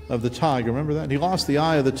of the tiger. Remember that? He lost the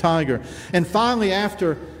eye of the tiger. And finally,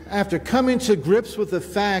 after coming to grips with the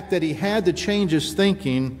fact that he had to change his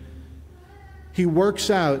thinking, he works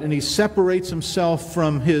out and he separates himself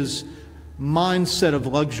from his mindset of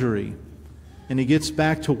luxury. And he gets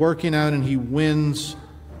back to working out and he wins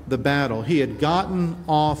the battle. He had gotten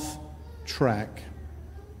off track.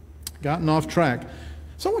 So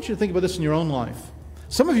I want you to think about this in your own life.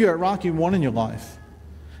 Some of you are at Rocky 1 in your life.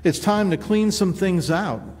 It's time to clean some things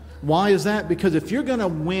out. Why is that? Because if you're going to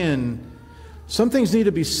win, some things need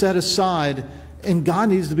to be set aside and God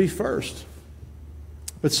needs to be first.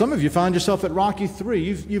 But some of you find yourself at Rocky 3.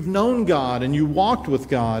 You've known God and you walked with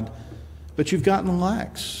God, but you've gotten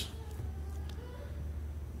lax.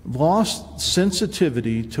 Lost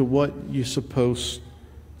sensitivity to what you're supposed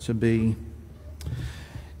to be.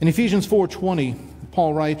 In Ephesians 4:20,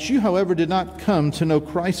 Paul writes, "You, however, did not come to know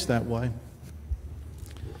Christ that way."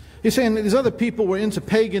 He's saying that these other people were into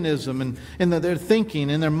paganism and their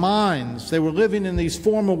thinking and their minds. They were living in these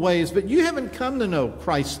formal ways, but you haven't come to know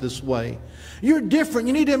Christ this way. You're different.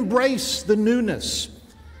 You need to embrace the newness.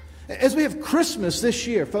 As we have Christmas this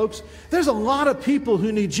year, folks, there's a lot of people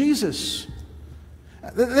who need Jesus.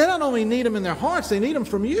 They not only need Him in their hearts, they need Him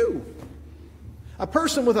from you. A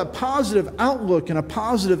person with a positive outlook and a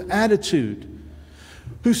positive attitude,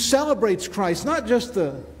 who celebrates Christ, not just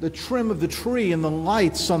the trim of the tree and the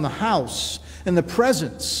lights on the house and the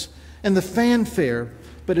presents and the fanfare,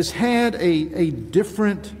 but has had a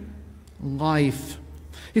different life.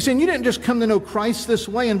 He's saying you didn't just come to know Christ this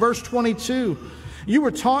way. In verse 22, you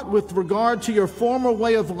were taught with regard to your former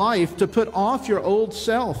way of life to put off your old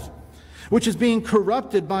self, which is being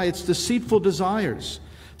corrupted by its deceitful desires,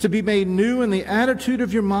 to be made new in the attitude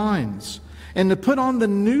of your minds, and to put on the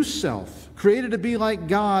new self, created to be like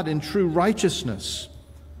God in true righteousness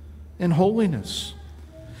and holiness.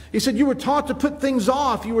 He said you were taught to put things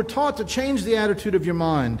off. You were taught to change the attitude of your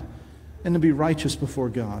mind and to be righteous before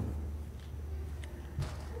God.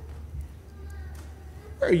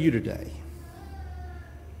 Where are you today?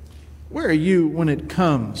 Where are you when it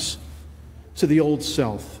comes to the old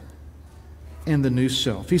self and the new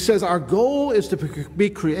self? He says our goal is to be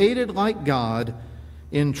created like God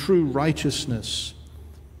in true righteousness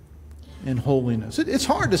and holiness. It's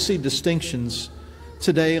hard to see distinctions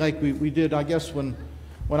today like we did, I guess, when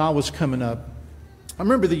I was coming up. I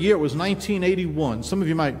remember the year, it was 1981. Some of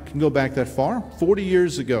you can go back that far, 40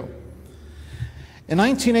 years ago. In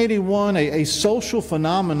 1981, a social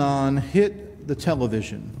phenomenon hit the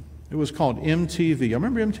television. It was called MTV. I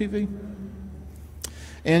remember MTV?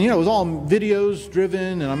 And, it was all videos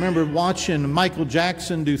driven, and I remember watching Michael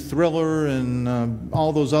Jackson do Thriller and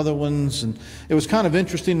all those other ones, and it was kind of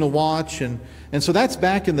interesting to watch, and so that's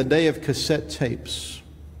back in the day of cassette tapes.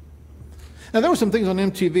 Now, there were some things on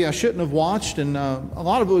MTV I shouldn't have watched, and a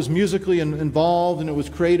lot of it was musically involved, and it was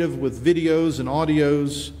creative with videos and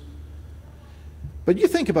audios. But you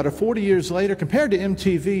think about it, 40 years later, compared to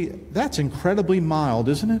MTV, that's incredibly mild,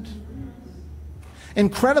 isn't it?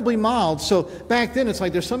 Incredibly mild. So back then it's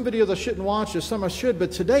like there's some videos I shouldn't watch, there's some I should, but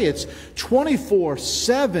today it's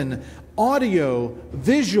 24/7 audio,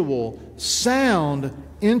 visual, sound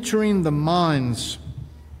entering the minds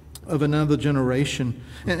of another generation.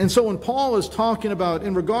 And so when Paul is talking about,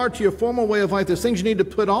 in regard to your former way of life, there's things you need to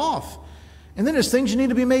put off, and then there's things you need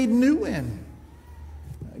to be made new in.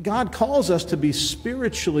 God calls us to be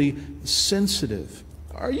spiritually sensitive.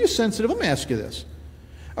 Are you sensitive? Let me ask you this.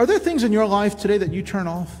 Are there things in your life today that you turn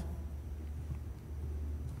off?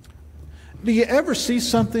 Do you ever see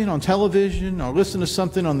something on television or listen to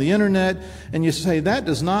something on the internet and you say, that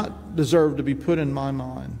does not deserve to be put in my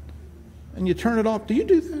mind? And you turn it off. Do you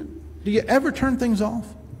do that? Do you ever turn things off?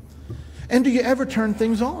 And do you ever turn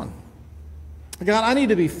things on? God, I need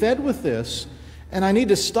to be fed with this, and I need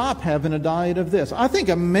to stop having a diet of this. I think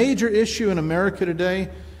a major issue in America today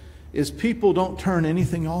is people don't turn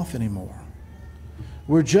anything off anymore.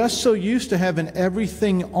 We're just so used to having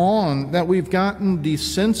everything on that we've gotten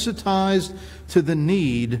desensitized to the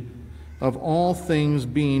need of all things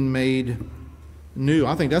being made new.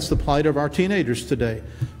 I think that's the plight of our teenagers today.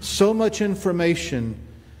 So much information,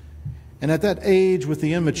 and at that age with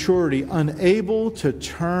the immaturity, unable to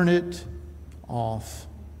turn it off.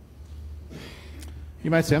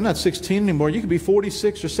 You might say, I'm not 16 anymore. You could be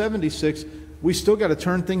 46 or 76. We still got to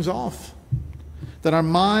turn things off. That our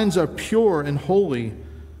minds are pure and holy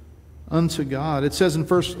unto God. It says in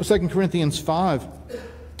 2 Corinthians 5,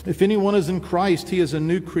 if anyone is in Christ, he is a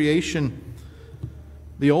new creation.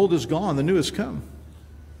 The old is gone, the new has come.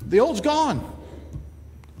 The old's gone,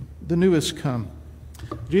 the new has come.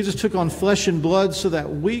 Jesus took on flesh and blood so that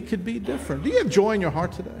we could be different. Do you have joy in your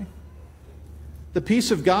heart today? The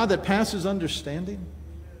peace of God that passes understanding?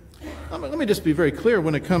 Let me just be very clear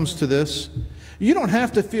when it comes to this. You don't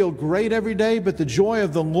have to feel great every day, but the joy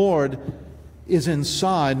of the Lord is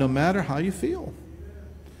inside no matter how you feel.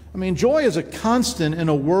 I mean, joy is a constant in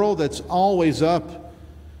a world that's always up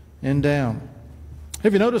and down.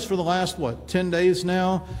 Have you noticed for the last, 10 days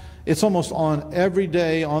now, it's almost on every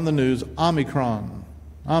day on the news, Omicron,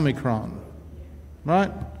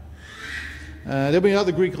 right? There'll be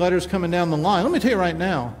other Greek letters coming down the line. Let me tell you right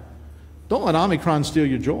now, don't let Omicron steal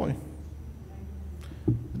your joy.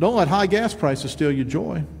 Don't let high gas prices steal your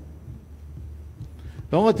joy.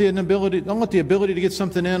 Don't let the ability to get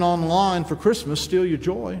something in online for Christmas steal your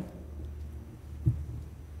joy.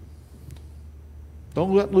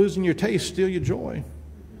 Don't let losing your taste steal your joy.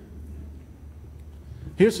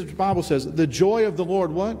 Here's what the Bible says. The joy of the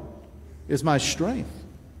Lord, what? is my strength.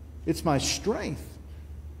 It's my strength.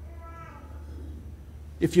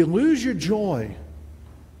 If you lose your joy,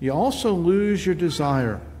 you also lose your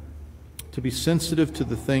desire to be sensitive to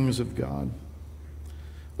the things of God.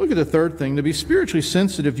 Look at the third thing. To be spiritually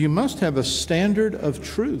sensitive, you must have a standard of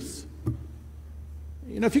truth.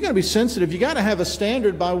 You know, if you're going to be sensitive, you got to have a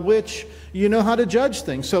standard by which you know how to judge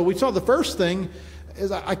things. So we saw the first thing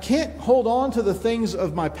is I can't hold on to the things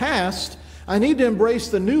of my past. I need to embrace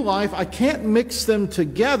the new life. I can't mix them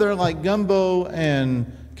together like gumbo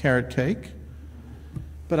and carrot cake.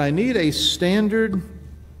 But I need a standard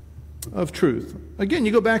of truth. Again,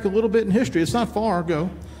 you go back a little bit in history. It's not far ago.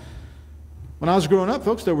 When I was growing up,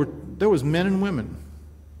 folks, there was men and women.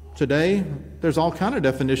 Today, there's all kind of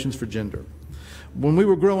definitions for gender. When we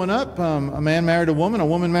were growing up, a man married a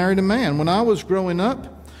woman married a man. When I was growing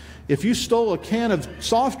up, if you stole a can of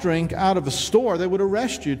soft drink out of a store, they would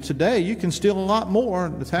arrest you. Today, you can steal a lot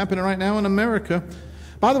more. It's happening right now in America.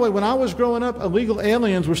 By the way, when I was growing up, illegal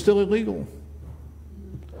aliens were still illegal.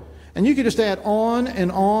 And you could just add on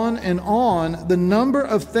and on and on the number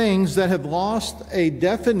of things that have lost a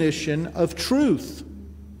definition of truth.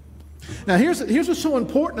 Now, here's what's so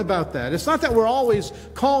important about that. It's not that we're always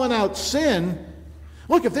calling out sin.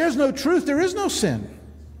 Look, if there's no truth, there is no sin.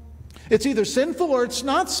 It's either sinful or it's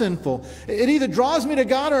not sinful. It either draws me to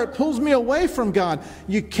God or it pulls me away from God.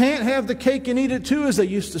 You can't have the cake and eat it too, as they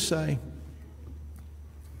used to say.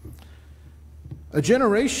 A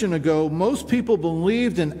generation ago, most people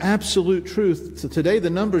believed in absolute truth. So today, the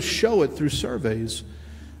numbers show it through surveys.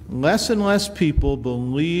 Less and less people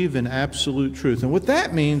believe in absolute truth. And what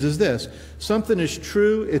that means is this. Something is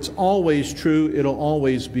true, it's always true, it'll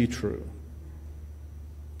always be true.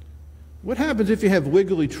 What happens if you have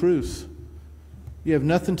wiggly truth? You have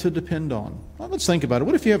nothing to depend on. Well, let's think about it.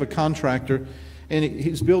 What if you have a contractor and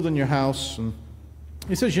he's building your house and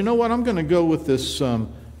he says, you know what, I'm going to go with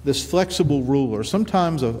this flexible ruler.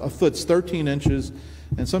 Sometimes a foot's 13 inches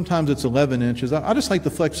and sometimes it's 11 inches. I just like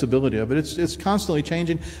the flexibility of it. It's constantly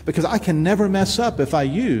changing because I can never mess up if I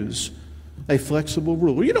use a flexible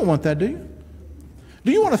ruler. You don't want that, do you?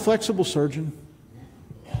 Do you want a flexible surgeon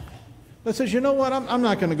that says, you know what, I'm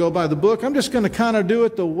not going to go by the book. I'm just going to kind of do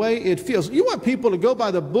it the way it feels. You want people to go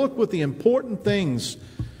by the book with the important things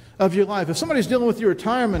of your life. If somebody's dealing with your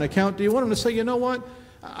retirement account, do you want them to say, you know what,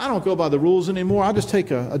 I don't go by the rules anymore. I just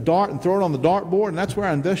take a dart and throw it on the dartboard, and that's where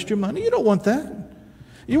I invest your money. You don't want that.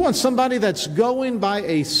 You want somebody that's going by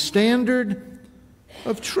a standard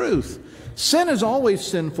of truth. Sin is always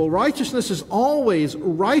sinful. Righteousness is always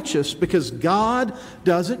righteous because God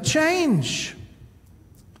doesn't change.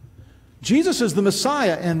 Jesus is the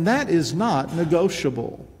Messiah, and that is not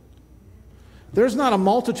negotiable. There's not a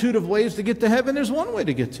multitude of ways to get to heaven. There's one way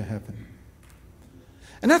to get to heaven.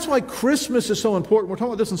 And that's why Christmas is so important. We're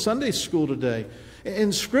talking about this in Sunday school today.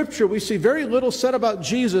 In Scripture, we see very little said about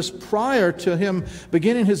Jesus prior to him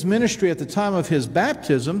beginning his ministry at the time of his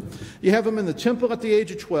baptism. You have him in the temple at the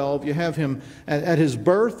age of 12. You have him at his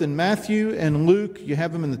birth in Matthew and Luke. You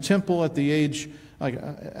have him in the temple at the age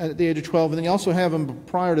of 12. And then you also have him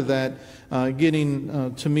prior to that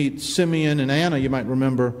getting to meet Simeon and Anna, you might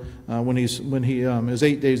remember, when he is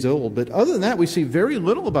 8 days old. But other than that, we see very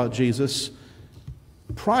little about Jesus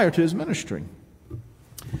prior to his ministry.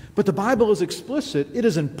 But the Bible is explicit. It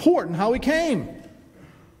is important how he came.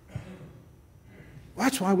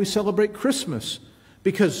 That's why we celebrate Christmas.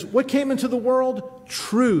 Because what came into the world?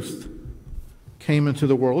 Truth came into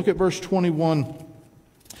the world. Look at verse 21.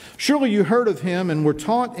 Surely you heard of him and were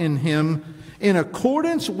taught in him in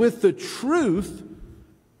accordance with the truth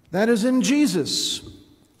that is in Jesus.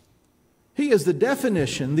 He is the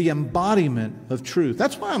definition, the embodiment of truth.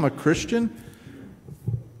 That's why I'm a Christian.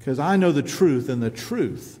 Because I know the truth, and the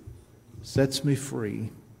truth sets me free.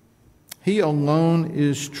 He alone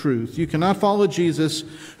is truth. You cannot follow Jesus,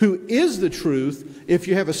 who is the truth, if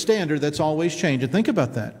you have a standard that's always changing. Think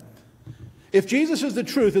about that. If Jesus is the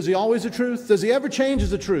truth, is he always the truth? Does he ever change as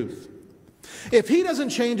the truth? If he doesn't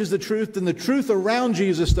change as the truth, then the truth around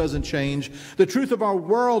Jesus doesn't change. The truth of our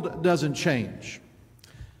world doesn't change.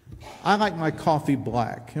 I like my coffee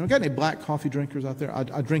black. You know, got any black coffee drinkers out there?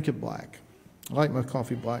 I drink it black. I like my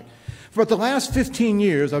coffee black. For the last 15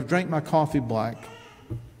 years, I've drank my coffee black.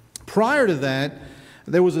 Prior to that,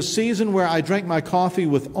 there was a season where I drank my coffee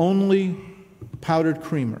with only powdered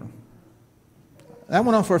creamer. That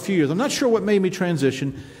went on for a few years. I'm not sure what made me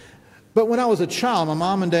transition, but when I was a child, my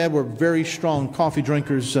mom and dad were very strong coffee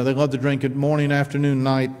drinkers. They loved to drink it morning, afternoon,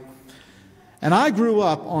 night. And I grew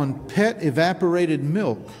up on pet evaporated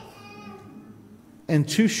milk and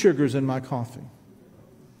 2 sugars in my coffee.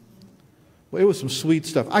 Well, it was some sweet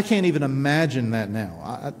stuff. I can't even imagine that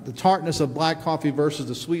now. The tartness of black coffee versus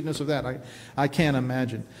the sweetness of that, I can't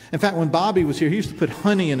imagine. In fact, when Bobby was here, he used to put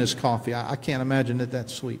honey in his coffee. I can't imagine that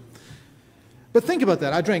that's sweet. But think about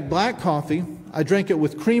that. I drank black coffee. I drank it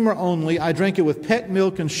with creamer only. I drank it with pet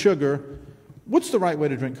milk and sugar. What's the right way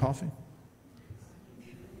to drink coffee?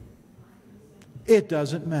 It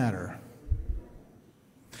doesn't matter.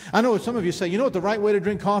 I know some of you say, you know what the right way to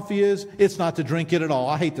drink coffee is? It's not to drink it at all.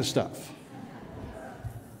 I hate this stuff.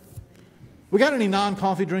 We got any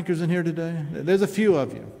non-coffee drinkers in here today? There's a few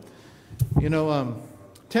of you. You know,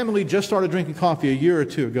 Timothy just started drinking coffee a year or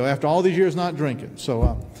two ago after all these years not drinking.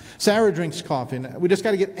 So Sarah drinks coffee. And we just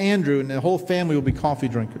got to get Andrew, and the whole family will be coffee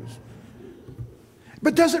drinkers.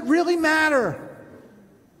 But does it really matter?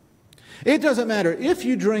 It doesn't matter if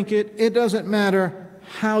you drink it. It doesn't matter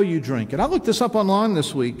how you drink it. I looked this up online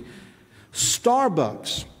this week.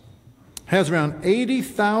 Starbucks has around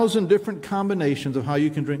 80,000 different combinations of how you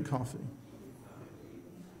can drink coffee.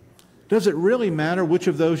 Does it really matter which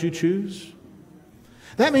of those you choose?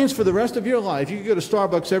 That means for the rest of your life, you can go to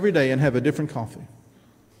Starbucks every day and have a different coffee.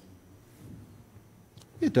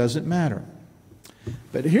 It doesn't matter.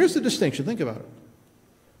 But here's the distinction. Think about it.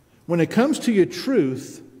 When it comes to your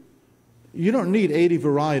truth, you don't need 80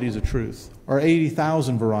 varieties of truth or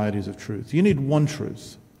 80,000 varieties of truth. You need one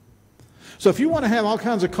truth. So if you want to have all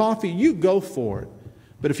kinds of coffee, you go for it.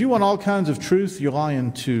 But if you want all kinds of truth, you're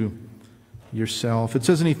lying to yourself. It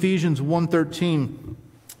says in Ephesians 1:13,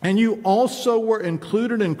 and you also were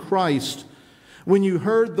included in Christ when you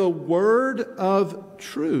heard the word of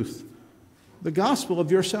truth, the gospel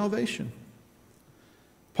of your salvation.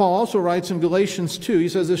 Paul also writes in Galatians 2, he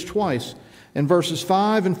says this twice, in verses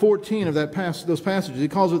 5 and 14 of those passages. He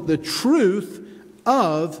calls it the truth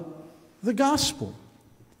of the gospel.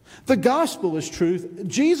 The gospel is truth.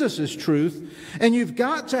 Jesus is truth. And you've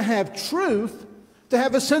got to have truth to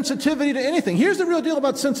have a sensitivity to anything. Here's the real deal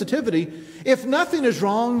about sensitivity. If nothing is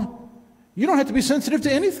wrong, you don't have to be sensitive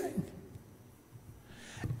to anything.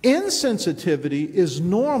 Insensitivity is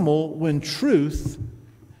normal when truth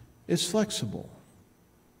is flexible.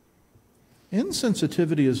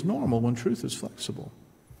 Insensitivity is normal when truth is flexible.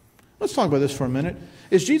 Let's talk about this for a minute.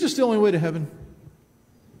 Is Jesus the only way to heaven?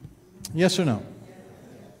 Yes or no?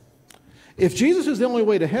 If Jesus is the only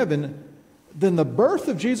way to heaven, then the birth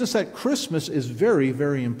of Jesus at Christmas is very,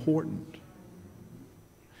 very important.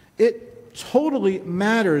 It totally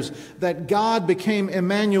matters that God became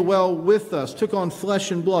Emmanuel with us, took on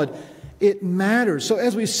flesh and blood. It matters. So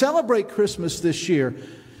as we celebrate Christmas this year,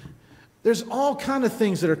 there's all kinds of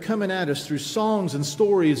things that are coming at us through songs and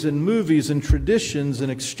stories and movies and traditions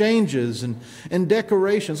and exchanges and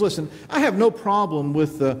decorations. Listen, I have no problem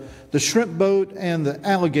with the shrimp boat and the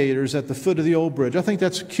alligators at the foot of the old bridge. I think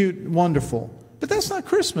that's cute and wonderful. But that's not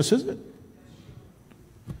Christmas, is it?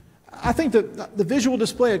 I think the visual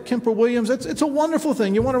display at Kemper Williams, it's a wonderful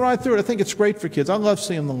thing. You want to ride through it. I think it's great for kids. I love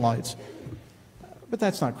seeing the lights. But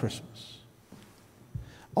that's not Christmas.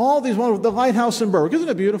 All these wonderful, the lighthouse in Berwick. Isn't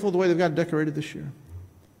it beautiful the way they've got it decorated this year?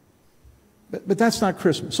 But that's not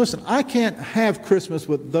Christmas. Listen, I can't have Christmas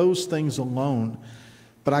with those things alone,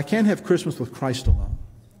 but I can have Christmas with Christ alone.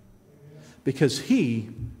 Because He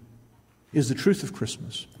is the truth of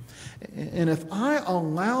Christmas. And if I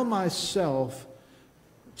allow myself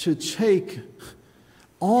to take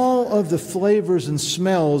all of the flavors and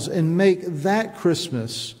smells and make that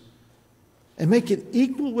Christmas and make it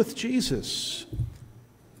equal with Jesus,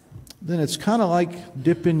 then it's kind of like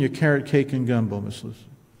dipping your carrot cake in gumbo, Miss Lucy.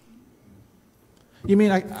 You mean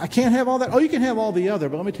I can't have all that? Oh, you can have all the other,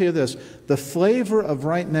 but let me tell you this. The flavor of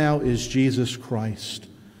right now is Jesus Christ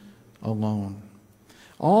alone.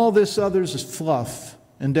 All this others is fluff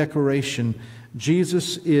and decoration.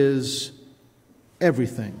 Jesus is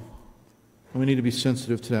everything. And we need to be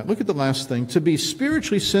sensitive to that. Look at the last thing. To be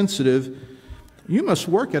spiritually sensitive, you must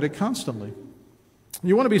work at it constantly.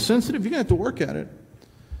 You want to be sensitive, you're going to have to work at it.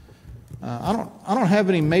 I don't have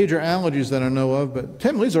any major allergies that I know of, but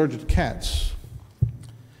Tim Lee's allergic to cats.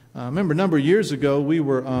 I remember a number of years ago, we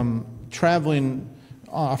were traveling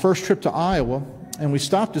on our first trip to Iowa, and we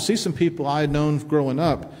stopped to see some people I had known growing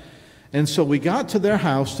up. And so we got to their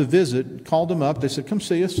house to visit, called them up. They said, come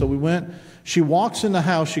see us. So we went. She walks in the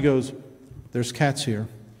house. She goes, there's cats here.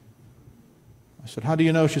 I said, how do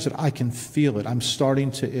you know? She said, I can feel it. I'm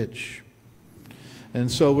starting to itch.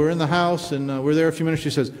 And so we're in the house, and we're there a few minutes.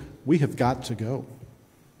 She says, we have got to go.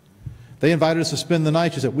 They invited us to spend the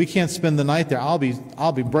night. She said, we can't spend the night there. I'll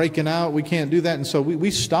be breaking out. We can't do that. And so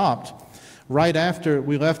we stopped right after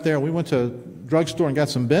we left there. We went to a drugstore and got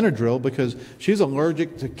some Benadryl because she's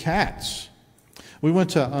allergic to cats. We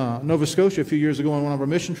went to Nova Scotia a few years ago on one of our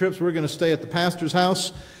mission trips. We were going to stay at the pastor's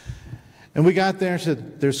house. And we got there and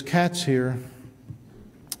said, there's cats here.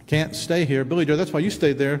 Can't stay here. Billy Joe, that's why you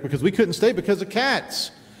stayed there, because we couldn't stay because of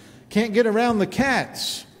cats. Can't get around the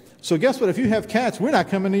cats. So guess what? If you have cats, we're not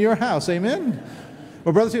coming to your house. Amen?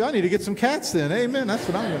 Well, Brother Steve, I need to get some cats then. Amen. That's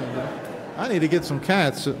what I'm going to do. I need to get some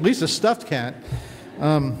cats, at least a stuffed cat.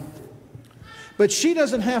 But she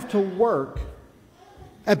doesn't have to work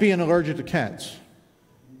at being allergic to cats.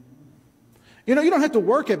 You know, you don't have to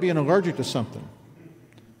work at being allergic to something.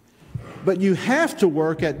 But you have to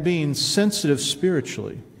work at being sensitive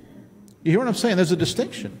spiritually. You hear what I'm saying? There's a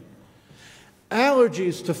distinction.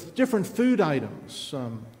 Allergies to different food items.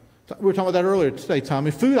 We were talking about that earlier today,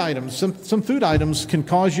 Tommy. Food items. Some food items can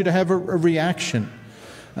cause you to have a reaction.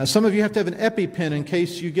 Some of you have to have an EpiPen in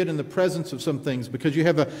case you get in the presence of some things because you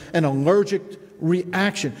have an allergic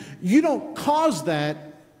reaction. You don't cause that.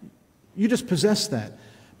 You just possess that.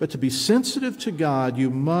 But to be sensitive to God, you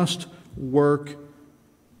must work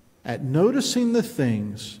at noticing the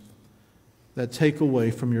things that take away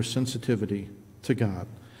from your sensitivity to God.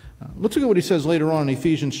 Let's look at what he says later on in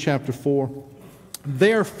Ephesians chapter 4.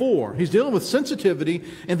 Therefore, he's dealing with sensitivity,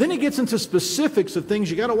 and then he gets into specifics of things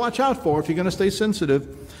you got to watch out for if you're going to stay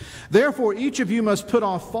sensitive. Therefore, each of you must put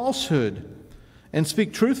off falsehood and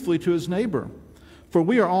speak truthfully to his neighbor, for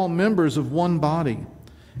we are all members of one body.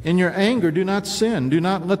 In your anger, do not sin. Do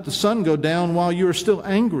not let the sun go down while you are still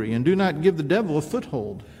angry, and do not give the devil a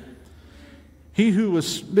foothold. He who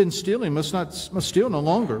has been stealing must steal no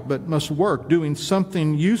longer, but must work, doing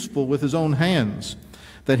something useful with his own hands,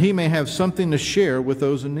 that he may have something to share with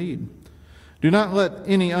those in need. Do not let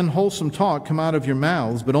any unwholesome talk come out of your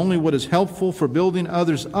mouths, but only what is helpful for building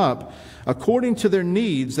others up, according to their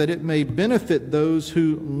needs, that it may benefit those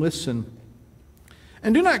who listen.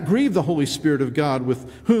 And do not grieve the Holy Spirit of God, with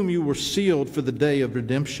whom you were sealed for the day of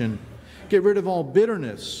redemption. Get rid of all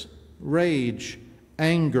bitterness, rage,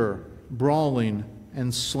 anger, brawling,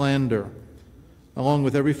 and slander, along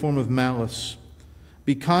with every form of malice.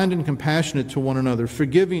 Be kind and compassionate to one another,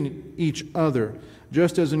 forgiving each other,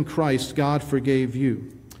 just as in Christ God forgave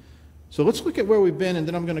you. So let's look at where we've been, and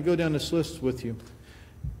then I'm going to go down this list with you.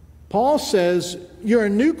 Paul says, you're a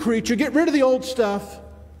new creature. Get rid of the old stuff.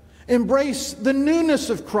 Embrace the newness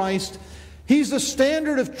of Christ. He's the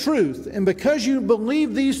standard of truth. And because you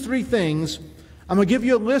believe these three things, I'm going to give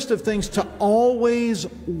you a list of things to always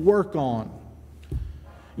work on.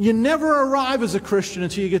 You never arrive as a Christian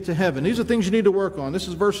until you get to heaven. These are things you need to work on. This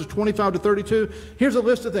is verses 25 to 32. Here's a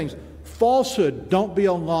list of things. Falsehood, don't be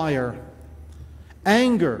a liar.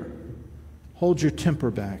 Anger, hold your temper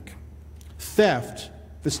back. Theft,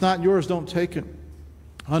 if it's not yours, don't take it.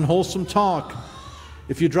 Unwholesome talk.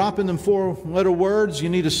 If you drop in them 4-letter words, you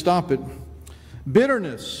need to stop it.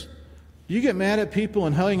 Bitterness. You get mad at people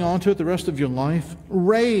and hang on to it the rest of your life.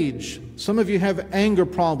 Rage. Some of you have anger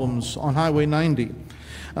problems on Highway 90.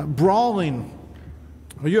 Brawling.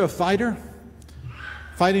 Are you a fighter?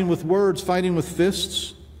 Fighting with words, fighting with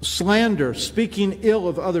fists. Slander, speaking ill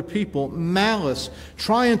of other people. Malice,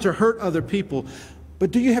 trying to hurt other people.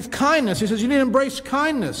 But do you have kindness? He says you need to embrace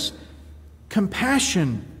kindness.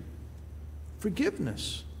 Compassion.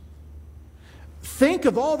 Forgiveness. Think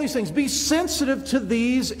of all these things. Be sensitive to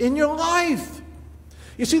these in your life.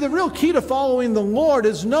 You see, the real key to following the Lord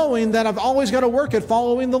is knowing that I've always got to work at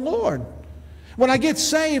following the Lord. When I get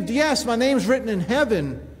saved, yes, my name's written in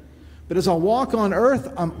heaven. But as I walk on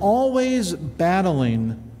earth, I'm always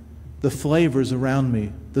battling the flavors around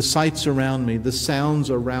me, the sights around me, the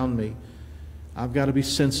sounds around me. I've got to be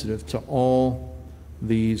sensitive to all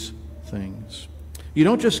these things. You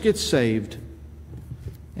don't just get saved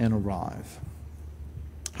and arrive.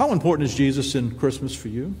 How important is Jesus in Christmas for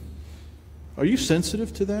you? Are you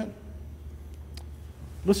sensitive to that?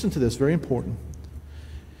 Listen to this, very important.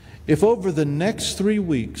 If over the next 3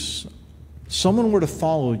 weeks someone were to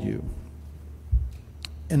follow you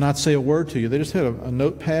and not say a word to you, they just had a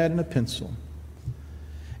notepad and a pencil,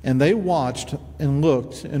 and they watched and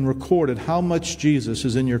looked and recorded how much Jesus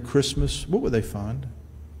is in your Christmas, what would they find?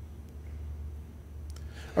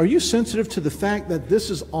 Are you sensitive to the fact that this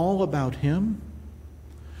is all about Him?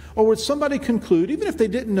 Or would somebody conclude, even if they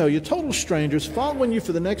didn't know you, total strangers following you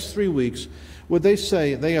for the next 3 weeks, would they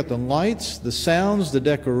say they got the lights, the sounds, the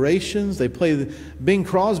decorations, they play Bing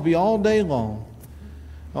Crosby all day long?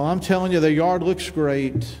 Oh, I'm telling you, their yard looks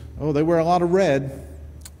great. Oh, they wear a lot of red.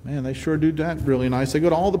 Man, they sure do that really nice. They go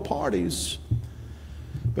to all the parties.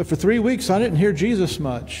 But for 3 weeks, I didn't hear Jesus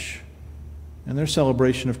much in their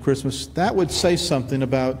celebration of Christmas. That would say something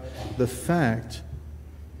about the fact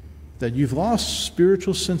that you've lost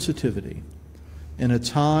spiritual sensitivity in a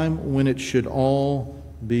time when it should all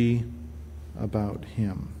be about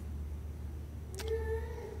Him.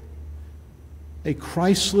 A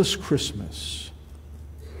Christless Christmas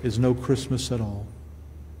is no Christmas at all.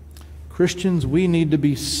 Christians, we need to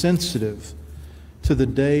be sensitive to the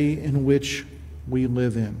day in which we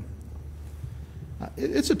live in.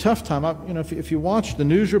 It's a tough time. If you watch the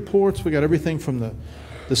news reports, we got everything from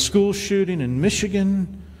the school shooting in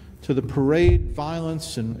Michigan to the parade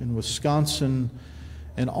violence in Wisconsin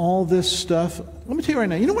and all this stuff. Let me tell you right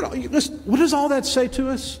now, you know what does all that say to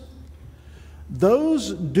us?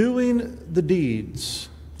 Those doing the deeds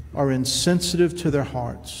are insensitive to their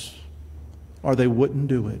hearts, or they wouldn't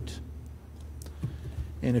do it.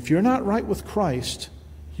 And if you're not right with Christ,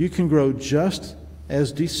 you can grow just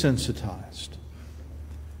as desensitized.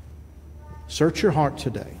 Search your heart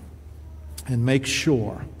today and make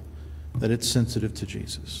sure that it's sensitive to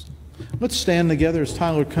Jesus. Let's stand together as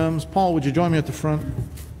Tyler comes. Paul, would you join me at the front?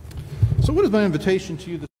 So what is my invitation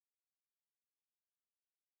to you this